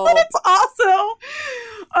that it's also.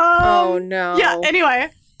 Oh, no. Yeah. Anyway,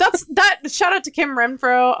 that's that. Shout out to Kim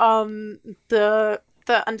Renfro, the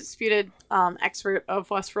undisputed expert of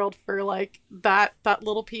Westworld, for like that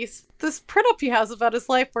little piece. This print up he has about his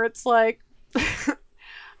life, where it's like.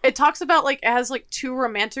 It talks about, like, it has, like, 2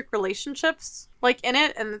 romantic relationships, like, in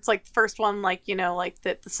it. And it's, like, the first one, like, you know, like,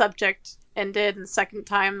 that the subject ended. And the second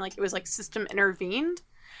time, like, it was, like, system intervened.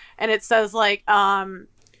 And it says, like,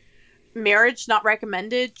 marriage not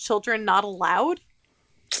recommended, children not allowed.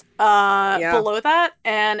 Below that.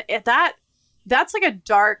 And that's, like, a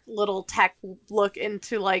dark little tech look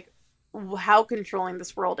into, like, how controlling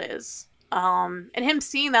this world is. And him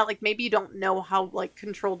seeing that, like, maybe you don't know how, like,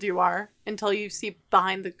 controlled you are until you see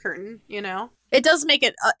behind the curtain, you know? It does make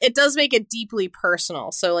it deeply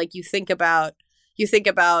personal. So, like, you think about,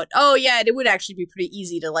 oh yeah, it would actually be pretty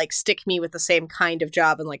easy to, like, stick me with the same kind of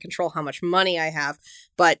job and, like, control how much money I have.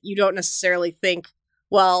 But you don't necessarily think,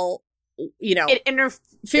 well, you know, It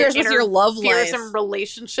interferes with your love life. in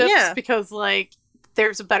relationships, Yeah. because, like,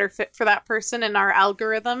 there's a better fit for that person in our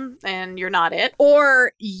algorithm, and you're not it.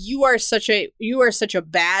 Or you are such a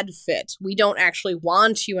bad fit. We don't actually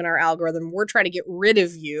want you in our algorithm. We're trying to get rid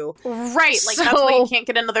of you. Right, like, that's why you can't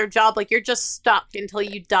get another job. Like, you're just stuck until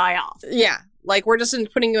you die off. Yeah. Like, we're just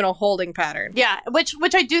putting you in a holding pattern. Yeah, which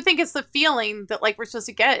I do think is the feeling that, like, we're supposed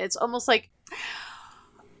to get. It's almost like,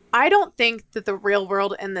 I don't think that the real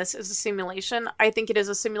world in this is a simulation. I think it is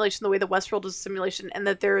a simulation the way the Westworld is a simulation, and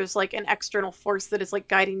that there is, like, an external force that is, like,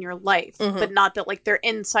 guiding your life, but not that, like, they're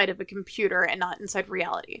inside of a computer and not inside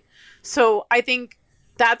reality. So I think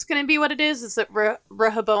that's going to be what it is that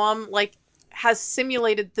Rehoboam, like, has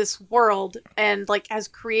simulated this world and, like, has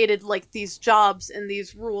created, like, these jobs and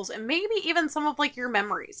these rules and maybe even some of, like, your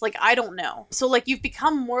memories. Like, I don't know. So, like, you've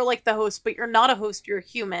become more like the host, but you're not a host, you're a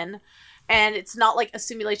human. And it's not like a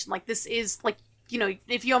simulation. Like, this is, like, you know,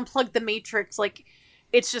 if you unplug the Matrix, like,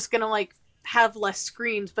 it's just gonna, like, have less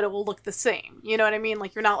screens, but it will look the same. You know what I mean?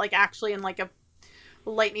 Like, you're not, like, actually in, like, a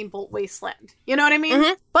lightning bolt wasteland. You know what I mean?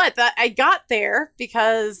 Mhm. But that I got there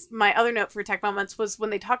because my other note for tech moments was when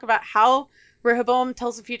they talk about how Rehoboam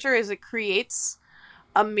tells the future is it creates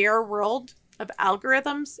a mirror world of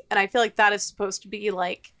algorithms. And I feel like that is supposed to be,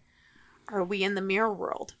 like, are we in the mirror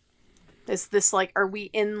world? Is this, like, are we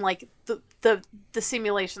in, like, the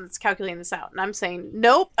simulation that's calculating this out? And I'm saying,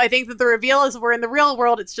 nope. I think that the reveal is we're in the real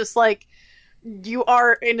world. It's just, like, you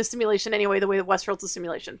are in a simulation anyway, the way that Westworld's a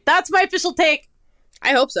simulation. That's my official take.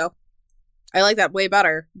 I hope so. I like that way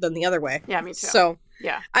better than the other way. Yeah, me too. So,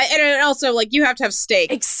 Yeah. And also, like, you have to have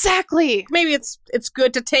stake. Exactly. Maybe it's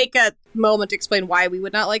good to take a moment to explain why we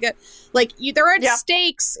would not like it. Like, there aren't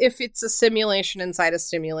stakes if it's a simulation inside a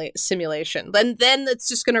simulation. Then it's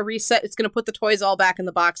just going to reset. It's going to put the toys all back in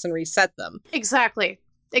the box and reset them. Exactly.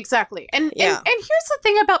 And here's the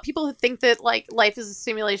thing about people who think that, like, life is a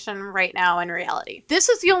simulation right now in reality. This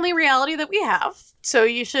is the only reality that we have. So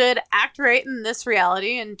you should act right in this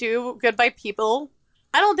reality and do good by people.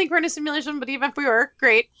 I don't think we're in a simulation, but even if we were,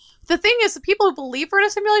 great. The thing is, the people who believe we're in a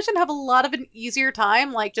simulation have a lot of an easier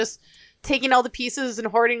time, like, just taking all the pieces and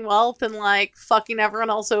hoarding wealth and, like, fucking everyone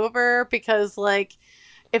else over, because, like,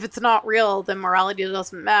 if it's not real, then morality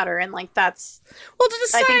doesn't matter. And, like, that's... Well, to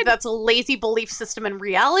decide... I think that's a lazy belief system in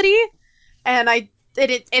reality, and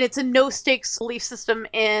it's a no-stakes belief system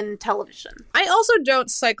in television. I also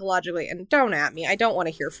don't psychologically, and don't at me, I don't want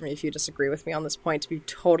to hear from you if you disagree with me on this point, to be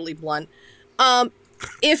totally blunt.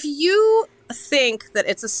 If you think that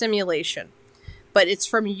it's a simulation, but it's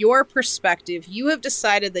from your perspective, you have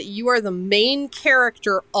decided that you are the main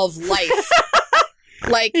character of life.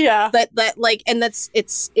 Like, that like, and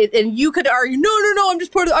and you could argue, no,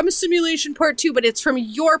 I'm a simulation part 2, but it's from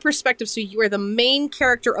your perspective, so you are the main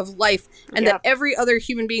character of life, and that every other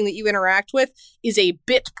human being that you interact with is a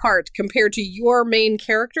bit part compared to your main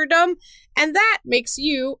characterdom, and that makes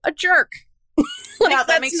you a jerk. Like,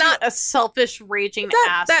 that makes you a selfish, raging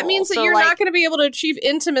asshole. That means that you're not going to be able to achieve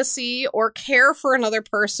intimacy or care for another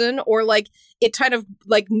person, or, like, it kind of,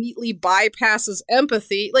 like, neatly bypasses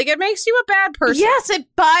empathy. Like, it makes you a bad person. Yes, it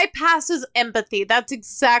bypasses empathy. That's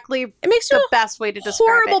exactly the best way to describe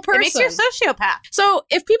horrible person. It makes you a sociopath. So,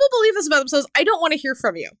 if people believe this about themselves, I don't want to hear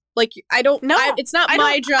from you. Like, I don't... No, it's not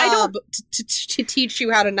my job to teach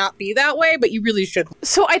you how to not be that way, but you really should.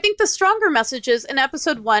 So, I think the stronger message is in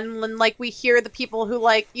episode 1, when, like, we hear the people who,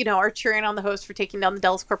 like, you know, are cheering on the host for taking down the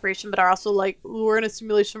Dallas Corporation, but are also like, we're in a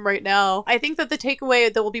simulation right now. I think that the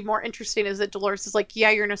takeaway that will be more interesting is that Dolores is like, yeah,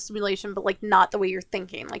 you're in a simulation, but, like, not the way you're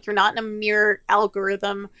thinking. Like, you're not in a mere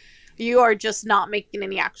algorithm. You are just not making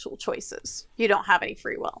any actual choices. You don't have any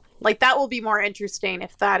free will. Like, that will be more interesting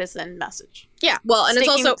if that is the message. Yeah, well, and it's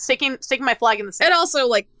also... Sticking my flag in the sand. It also,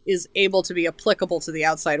 like, is able to be applicable to the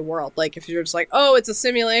outside world. Like, if you're just like, oh, it's a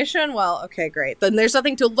simulation? Well, okay, great. Then there's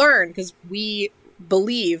nothing to learn, because we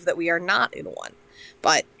believe that we are not in one.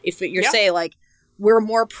 But if you're say, like, we're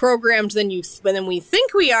more programmed than we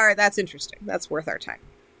think we are, that's interesting. That's worth our time.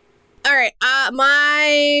 All right,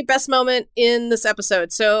 my best moment in this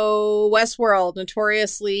episode. So, Westworld,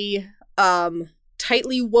 notoriously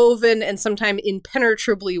tightly woven and sometimes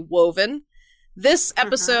impenetrably woven. This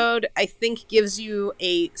episode, I think, gives you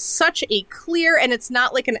such a clear, and it's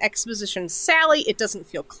not like an exposition Sally. It doesn't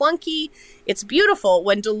feel clunky. It's beautiful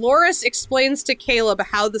when Dolores explains to Caleb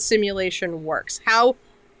how the simulation works, how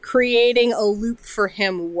creating a loop for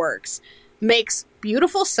him works. Makes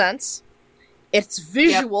beautiful sense. It's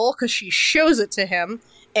visual because she shows it to him,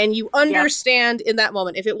 and you understand in that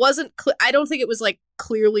moment. If it wasn't, I don't think it was, like,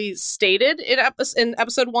 clearly stated in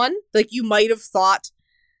episode 1. Like, you might have thought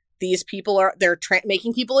these people they're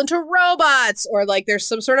making people into robots, or, like, there's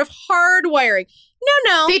some sort of hardwiring.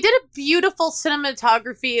 No. They did a beautiful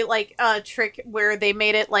cinematography, like, trick where they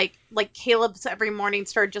made it like Caleb's every morning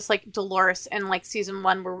started just like Dolores in, like, season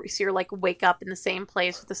 1, where we see her, like, wake up in the same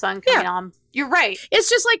place with the sun coming on. You're right. It's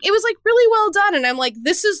just, like, it was, like, really well done, and I'm like,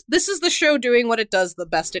 this is the show doing what it does the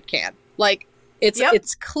best it can. Like,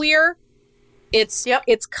 it's clear.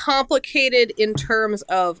 It's complicated in terms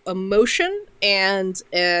of emotion and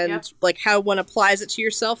like how one applies it to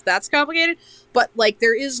yourself. That's complicated, but, like,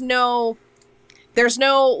 there's no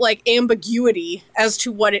like ambiguity as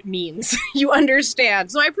to what it means. You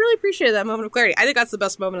understand. So I really appreciated that moment of clarity. I think that's the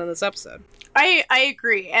best moment in this episode. I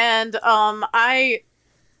agree, and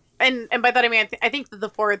And by that I mean I think that the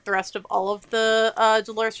forward thrust of all of the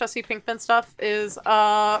Dolores Jesse Pinkman stuff is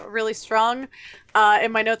really strong.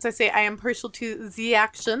 In my notes I say I am partial to the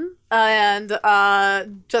action, and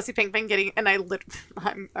Jesse Pinkman getting, and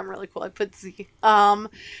I'm really cool. I put Z.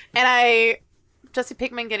 Jesse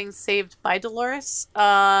Pinkman getting saved by Dolores.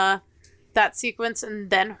 That sequence, and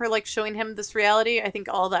then her, like, showing him this reality. I think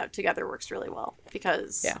all that together works really well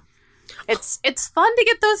because it's fun to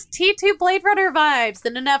get those T2 Blade Runner vibes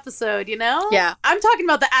in an episode, you know? Yeah. I'm talking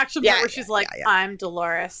about the action part where she's like, I'm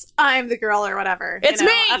Dolores. I'm the girl or whatever. It's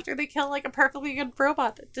me! After they kill, like, a perfectly good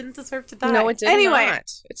robot that didn't deserve to die. No, it did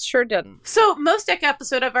not. It sure didn't. So, most deck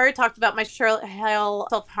episode, I've already talked about my Charlotte Hale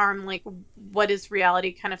self-harm, like, what is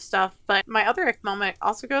reality kind of stuff. But my other ick moment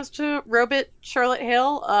also goes to Robot Charlotte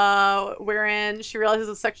Hale, wherein she realizes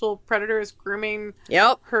a sexual predator is grooming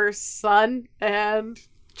her son and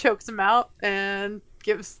chokes him out and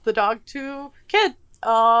gives the dog to kid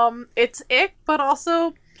It's ick, but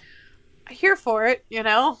also here for it, you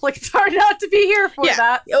know? Like, it's hard not to be here for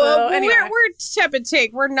that. So, anyway. We're tepid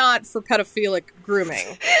take. We're not for pedophilic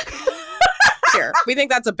grooming. Here. We think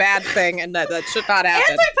that's a bad thing and that should not happen.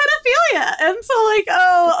 Anti-pedophilia! And so, like,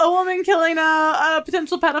 a woman killing a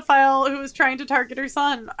potential pedophile who was trying to target her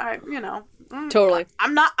son. Totally.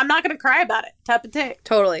 I'm not gonna cry about it. Tap and take.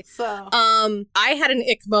 Totally. So I had an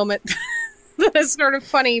ick moment that is sort of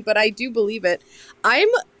funny, but I do believe it. I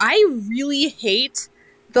really hate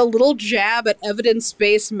the little jab at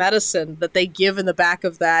evidence-based medicine that they give in the back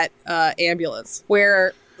of that ambulance,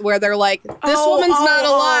 where they're like, this woman's not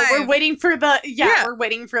alive. We're waiting for we're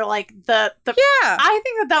waiting for like the I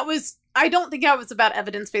think that was, I don't think that was about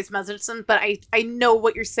evidence-based medicine, but I know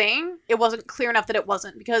what you're saying. It wasn't clear enough that it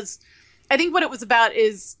wasn't, because I think what it was about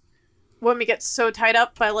is when we get so tied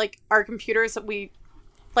up by like our computers that we,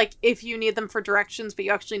 like, if you need them for directions, but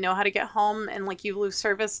you actually know how to get home, and like you lose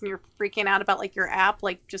service and you're freaking out about like your app,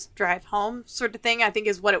 like just drive home sort of thing, I think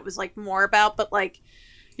is what it was like more about. But like,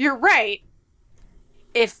 you're right.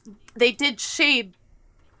 If they did shade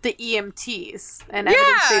the EMTs and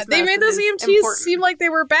they made those EMTs seem like they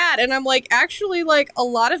were bad, and I'm like, actually, like, a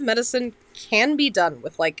lot of medicine can be done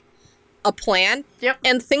with like a plan. Yep.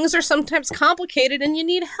 And things are sometimes complicated and you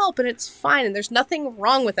need help, and it's fine, and there's nothing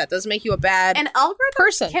wrong with that. Doesn't make you a bad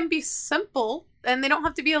algorithms can be simple, and they don't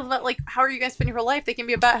have to be about like, how are you guys spending your life? They can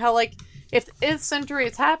be about how, like, if this injury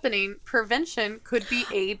is happening, prevention could be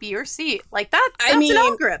A, B, or C. Like that's an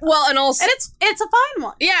algorithm. Well, and also, and it's a fine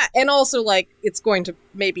one. Yeah, and also, like, it's going to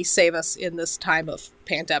maybe save us in this time of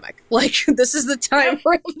pandemic. Like, this is the time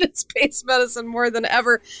for evidence-based medicine more than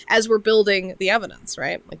ever, as we're building the evidence,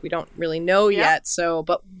 right? Like, we don't really know yet. So,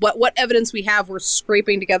 but what evidence we have, we're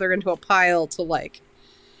scraping together into a pile to like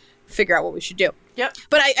figure out what we should do. Yep.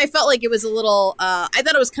 But I felt like it was a little, I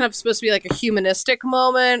thought it was kind of supposed to be like a humanistic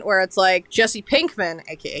moment where it's like Jesse Pinkman,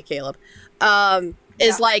 aka Caleb,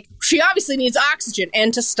 is like, she obviously needs oxygen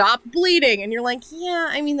and to stop bleeding. And you're like, yeah,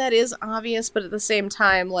 I mean, that is obvious, but at the same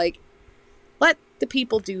time, like, let the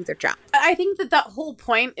people do their job. I think that whole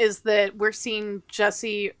point is that we're seeing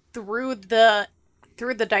Jesse through the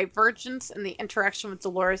divergence and the interaction with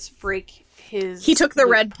Dolores break his... He took the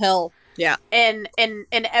red pill. Yeah. In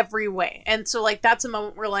every way. And so like that's a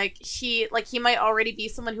moment where like he might already be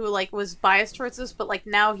someone who like was biased towards this, but like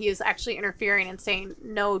now he is actually interfering and saying,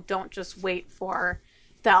 no, don't just wait for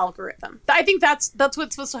the algorithm. I think that's what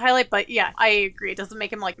it's supposed to highlight, but yeah, I agree. It doesn't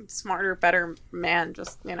make him like smarter, better man,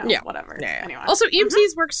 just, whatever. Yeah. Anyway. Also,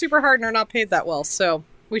 EMTs work super hard and are not paid that well, so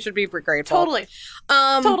we should be grateful. Totally.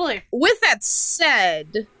 Totally. With that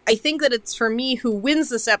said, I think that it's, for me, who wins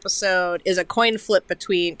this episode is a coin flip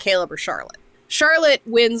between Caleb or Charlotte. Charlotte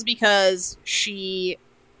wins because she,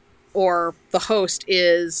 or the host,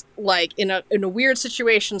 is like in a weird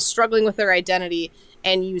situation, struggling with their identity,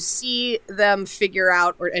 and you see them figure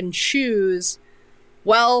out and choose,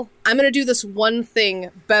 well, I'm going to do this one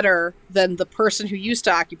thing better than the person who used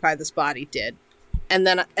to occupy this body did, and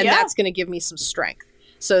that's going to give me some strength.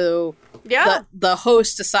 So the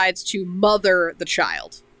host decides to mother the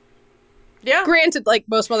child. Yeah. Granted, like,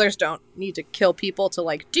 most mothers don't need to kill people to,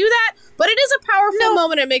 like, do that, but it is a powerful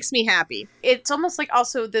moment. It makes me happy. It's almost like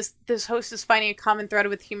also this host is finding a common thread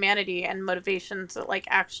with humanity and motivations that, like,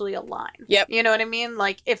 actually align. Yep. You know what I mean?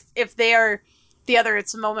 Like, if they are the other,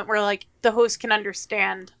 it's a moment where, like, the host can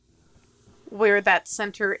understand where that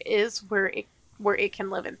center is, where it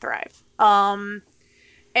can live and thrive.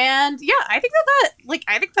 And yeah, I think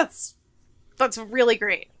that's really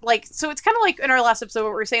great. Like, so it's kind of like in our last episode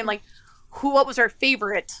what we were saying, like, what was our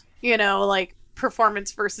favorite, like,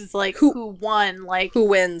 performance versus like who won, like who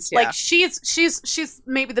wins. Yeah. Like she's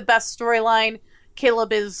maybe the best storyline.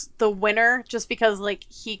 Caleb is the winner just because like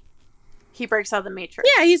he breaks out of the matrix.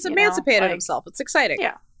 Yeah, he's emancipated himself. It's exciting.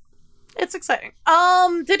 Yeah. It's exciting.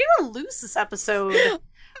 Did anyone lose this episode?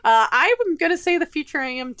 I'm gonna say the future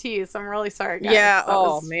EMTs. I'm really sorry, guys.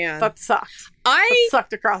 Yeah. Man, that sucked. That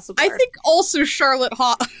sucked across the board. I think also Charlotte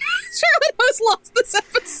Host lost this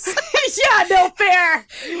episode. Yeah, no fair.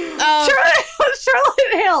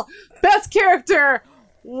 Charlotte Hale, best character,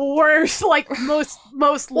 worst, like most.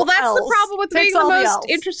 Well, that's L's. the problem with being the most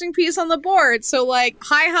interesting piece on the board. So like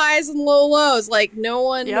high highs and low lows. Like no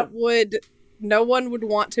one would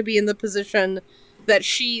want to be in the position that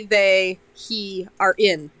she, they, he are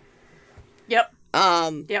in. Yep.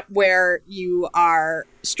 Where you are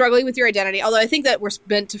struggling with your identity. Although I think that we're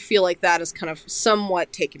meant to feel like that is kind of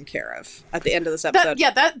somewhat taken care of at the end of this episode.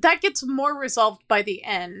 That gets more resolved by the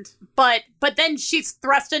end. But then she's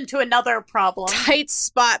thrust into another problem. Tight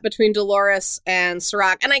spot between Dolores and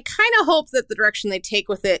Serac. And I kind of hope that the direction they take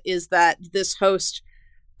with it is that this host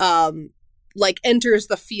like enters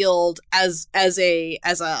the field as a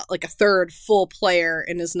like a third full player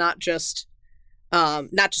and is not just a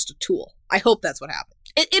tool. I hope that's what happens.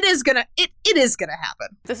 It is gonna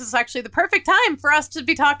happen. This is actually the perfect time for us to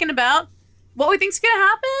be talking about what we think's gonna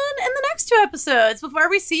happen in the next 2 episodes before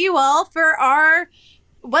we see you all for our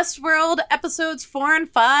Westworld episodes 4 and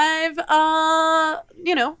 5,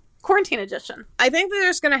 quarantine edition. I think that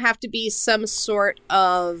there's going to have to be some sort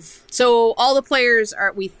of... So all the players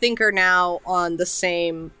we think are now in the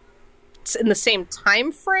same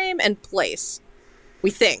time frame and place. We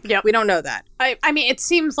think. Yep. We don't know that. I mean, it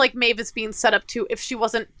seems like Maeve is being set up to, if she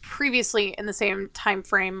wasn't previously in the same time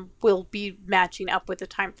frame, will be matching up with the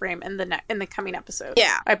time frame in the coming episode.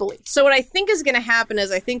 Yeah. I believe. So what I think is going to happen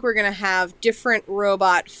is I think we're going to have different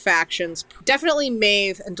robot factions. Definitely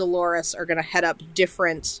Maeve and Dolores are going to head up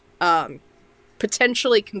different,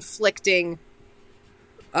 potentially conflicting,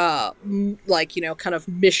 kind of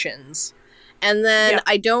missions. And then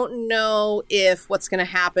I don't know if what's going to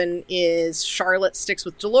happen is Charlotte sticks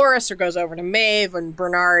with Dolores or goes over to Maeve, and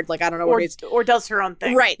Bernard, I don't know what he's... Or does her own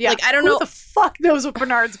thing. Right. Yeah. I don't know. Who the fuck knows what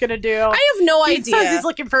Bernard's going to do? I have no idea. He says he's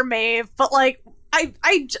looking for Maeve, but, I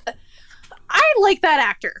like that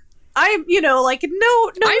actor. No I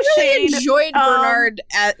really shade. enjoyed Bernard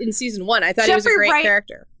in season 1. I thought he was a great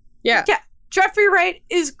character. Yeah. Yeah. Jeffrey Wright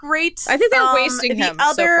is great. I think they're wasting him so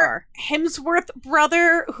far. The other Hemsworth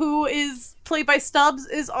brother, who is played by Stubbs,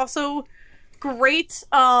 is also great.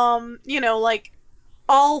 All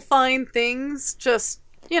fine things. Just,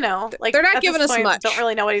 they're not giving us much. Don't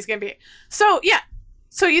really know what he's going to be. So, yeah.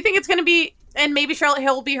 So you think it's going to be... And maybe Charlotte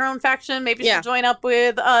Hill will be her own faction. Maybe she'll join up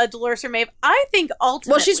with Dolores or Maeve. I think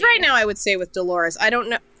ultimately... Well, she's right now, I would say, with Dolores. I don't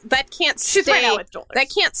know. That can't stay... She's right now with Dolores. That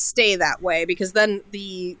can't stay that way, because then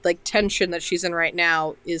the, tension that she's in right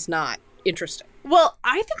now is not interesting. Well,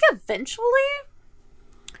 I think eventually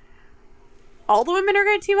all the women are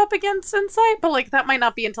going to team up against Insight, but, that might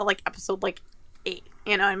not be until, episode, 8.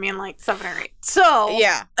 You know what I mean? 7 or 8. So...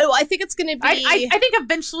 Yeah. Oh, I think it's going to be... I think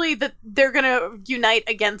eventually that they're going to unite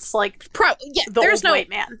against, the there's old white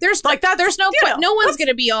man. There's no one's going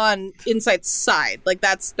to be on Insight's side.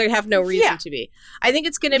 They have no reason to be. I think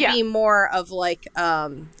it's going to be more of,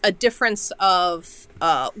 a difference of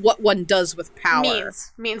what one does with power.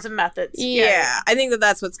 Means and methods. Yeah. I think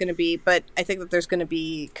that's what's going to be, but I think that there's going to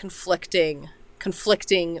be conflicting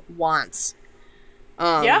wants.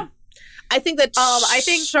 I think that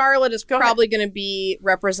Charlotte is probably going to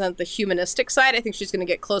represent the humanistic side. I think she's going to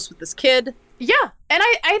get close with this kid. Yeah, and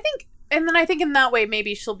I think in that way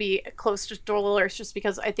maybe she'll be close to Dolores, just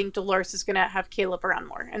because I think Dolores is going to have Caleb around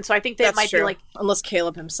more, and so I think that might true. be unless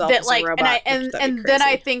Caleb himself is a robot. And then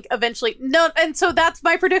I think eventually and so that's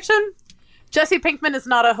my prediction. Jesse Pinkman is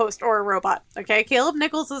not a host or a robot. Okay, Caleb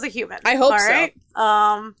Nichols is a human. I hope so. Right?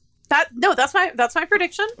 That's my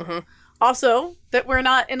prediction. Mm-hmm. Also, that we're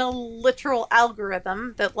not in a literal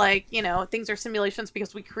algorithm, that things are simulations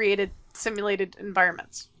because we created simulated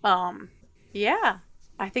environments. Yeah.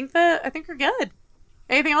 I think we're good.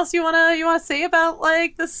 Anything else you wanna say about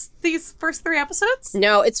these first 3 episodes?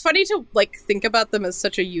 No, it's funny to think about them as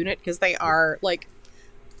such a unit, because they are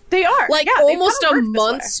they are almost a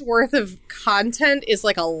month's worth of content is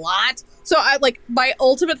a lot. So I my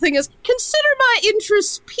ultimate thing is consider my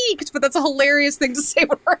interest peaked, but that's a hilarious thing to say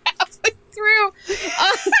when we're halfway through.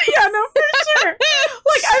 Yeah, no, for sure.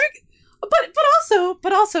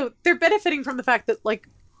 But also they're benefiting from the fact that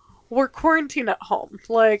we're quarantined at home.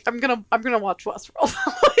 I'm gonna watch Westworld.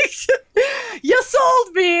 You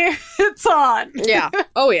sold me. It's on. Yeah.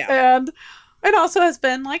 Oh yeah. And it also has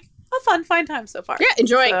been a fine time so far. Yeah,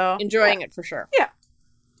 enjoying it for sure. Yeah.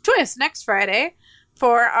 Join us next Friday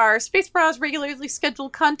for our Space Bras regularly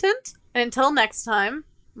scheduled content. And until next time,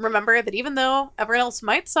 remember that even though everyone else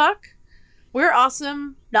might suck, we're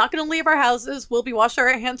awesome. Not going to leave our houses. We'll be washing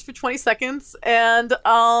our hands for 20 seconds and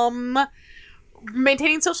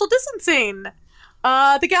maintaining social distancing.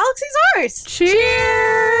 The galaxy's ours.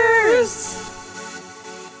 Cheers!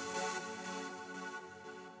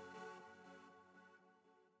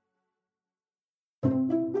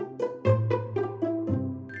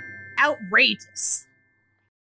 Outrageous.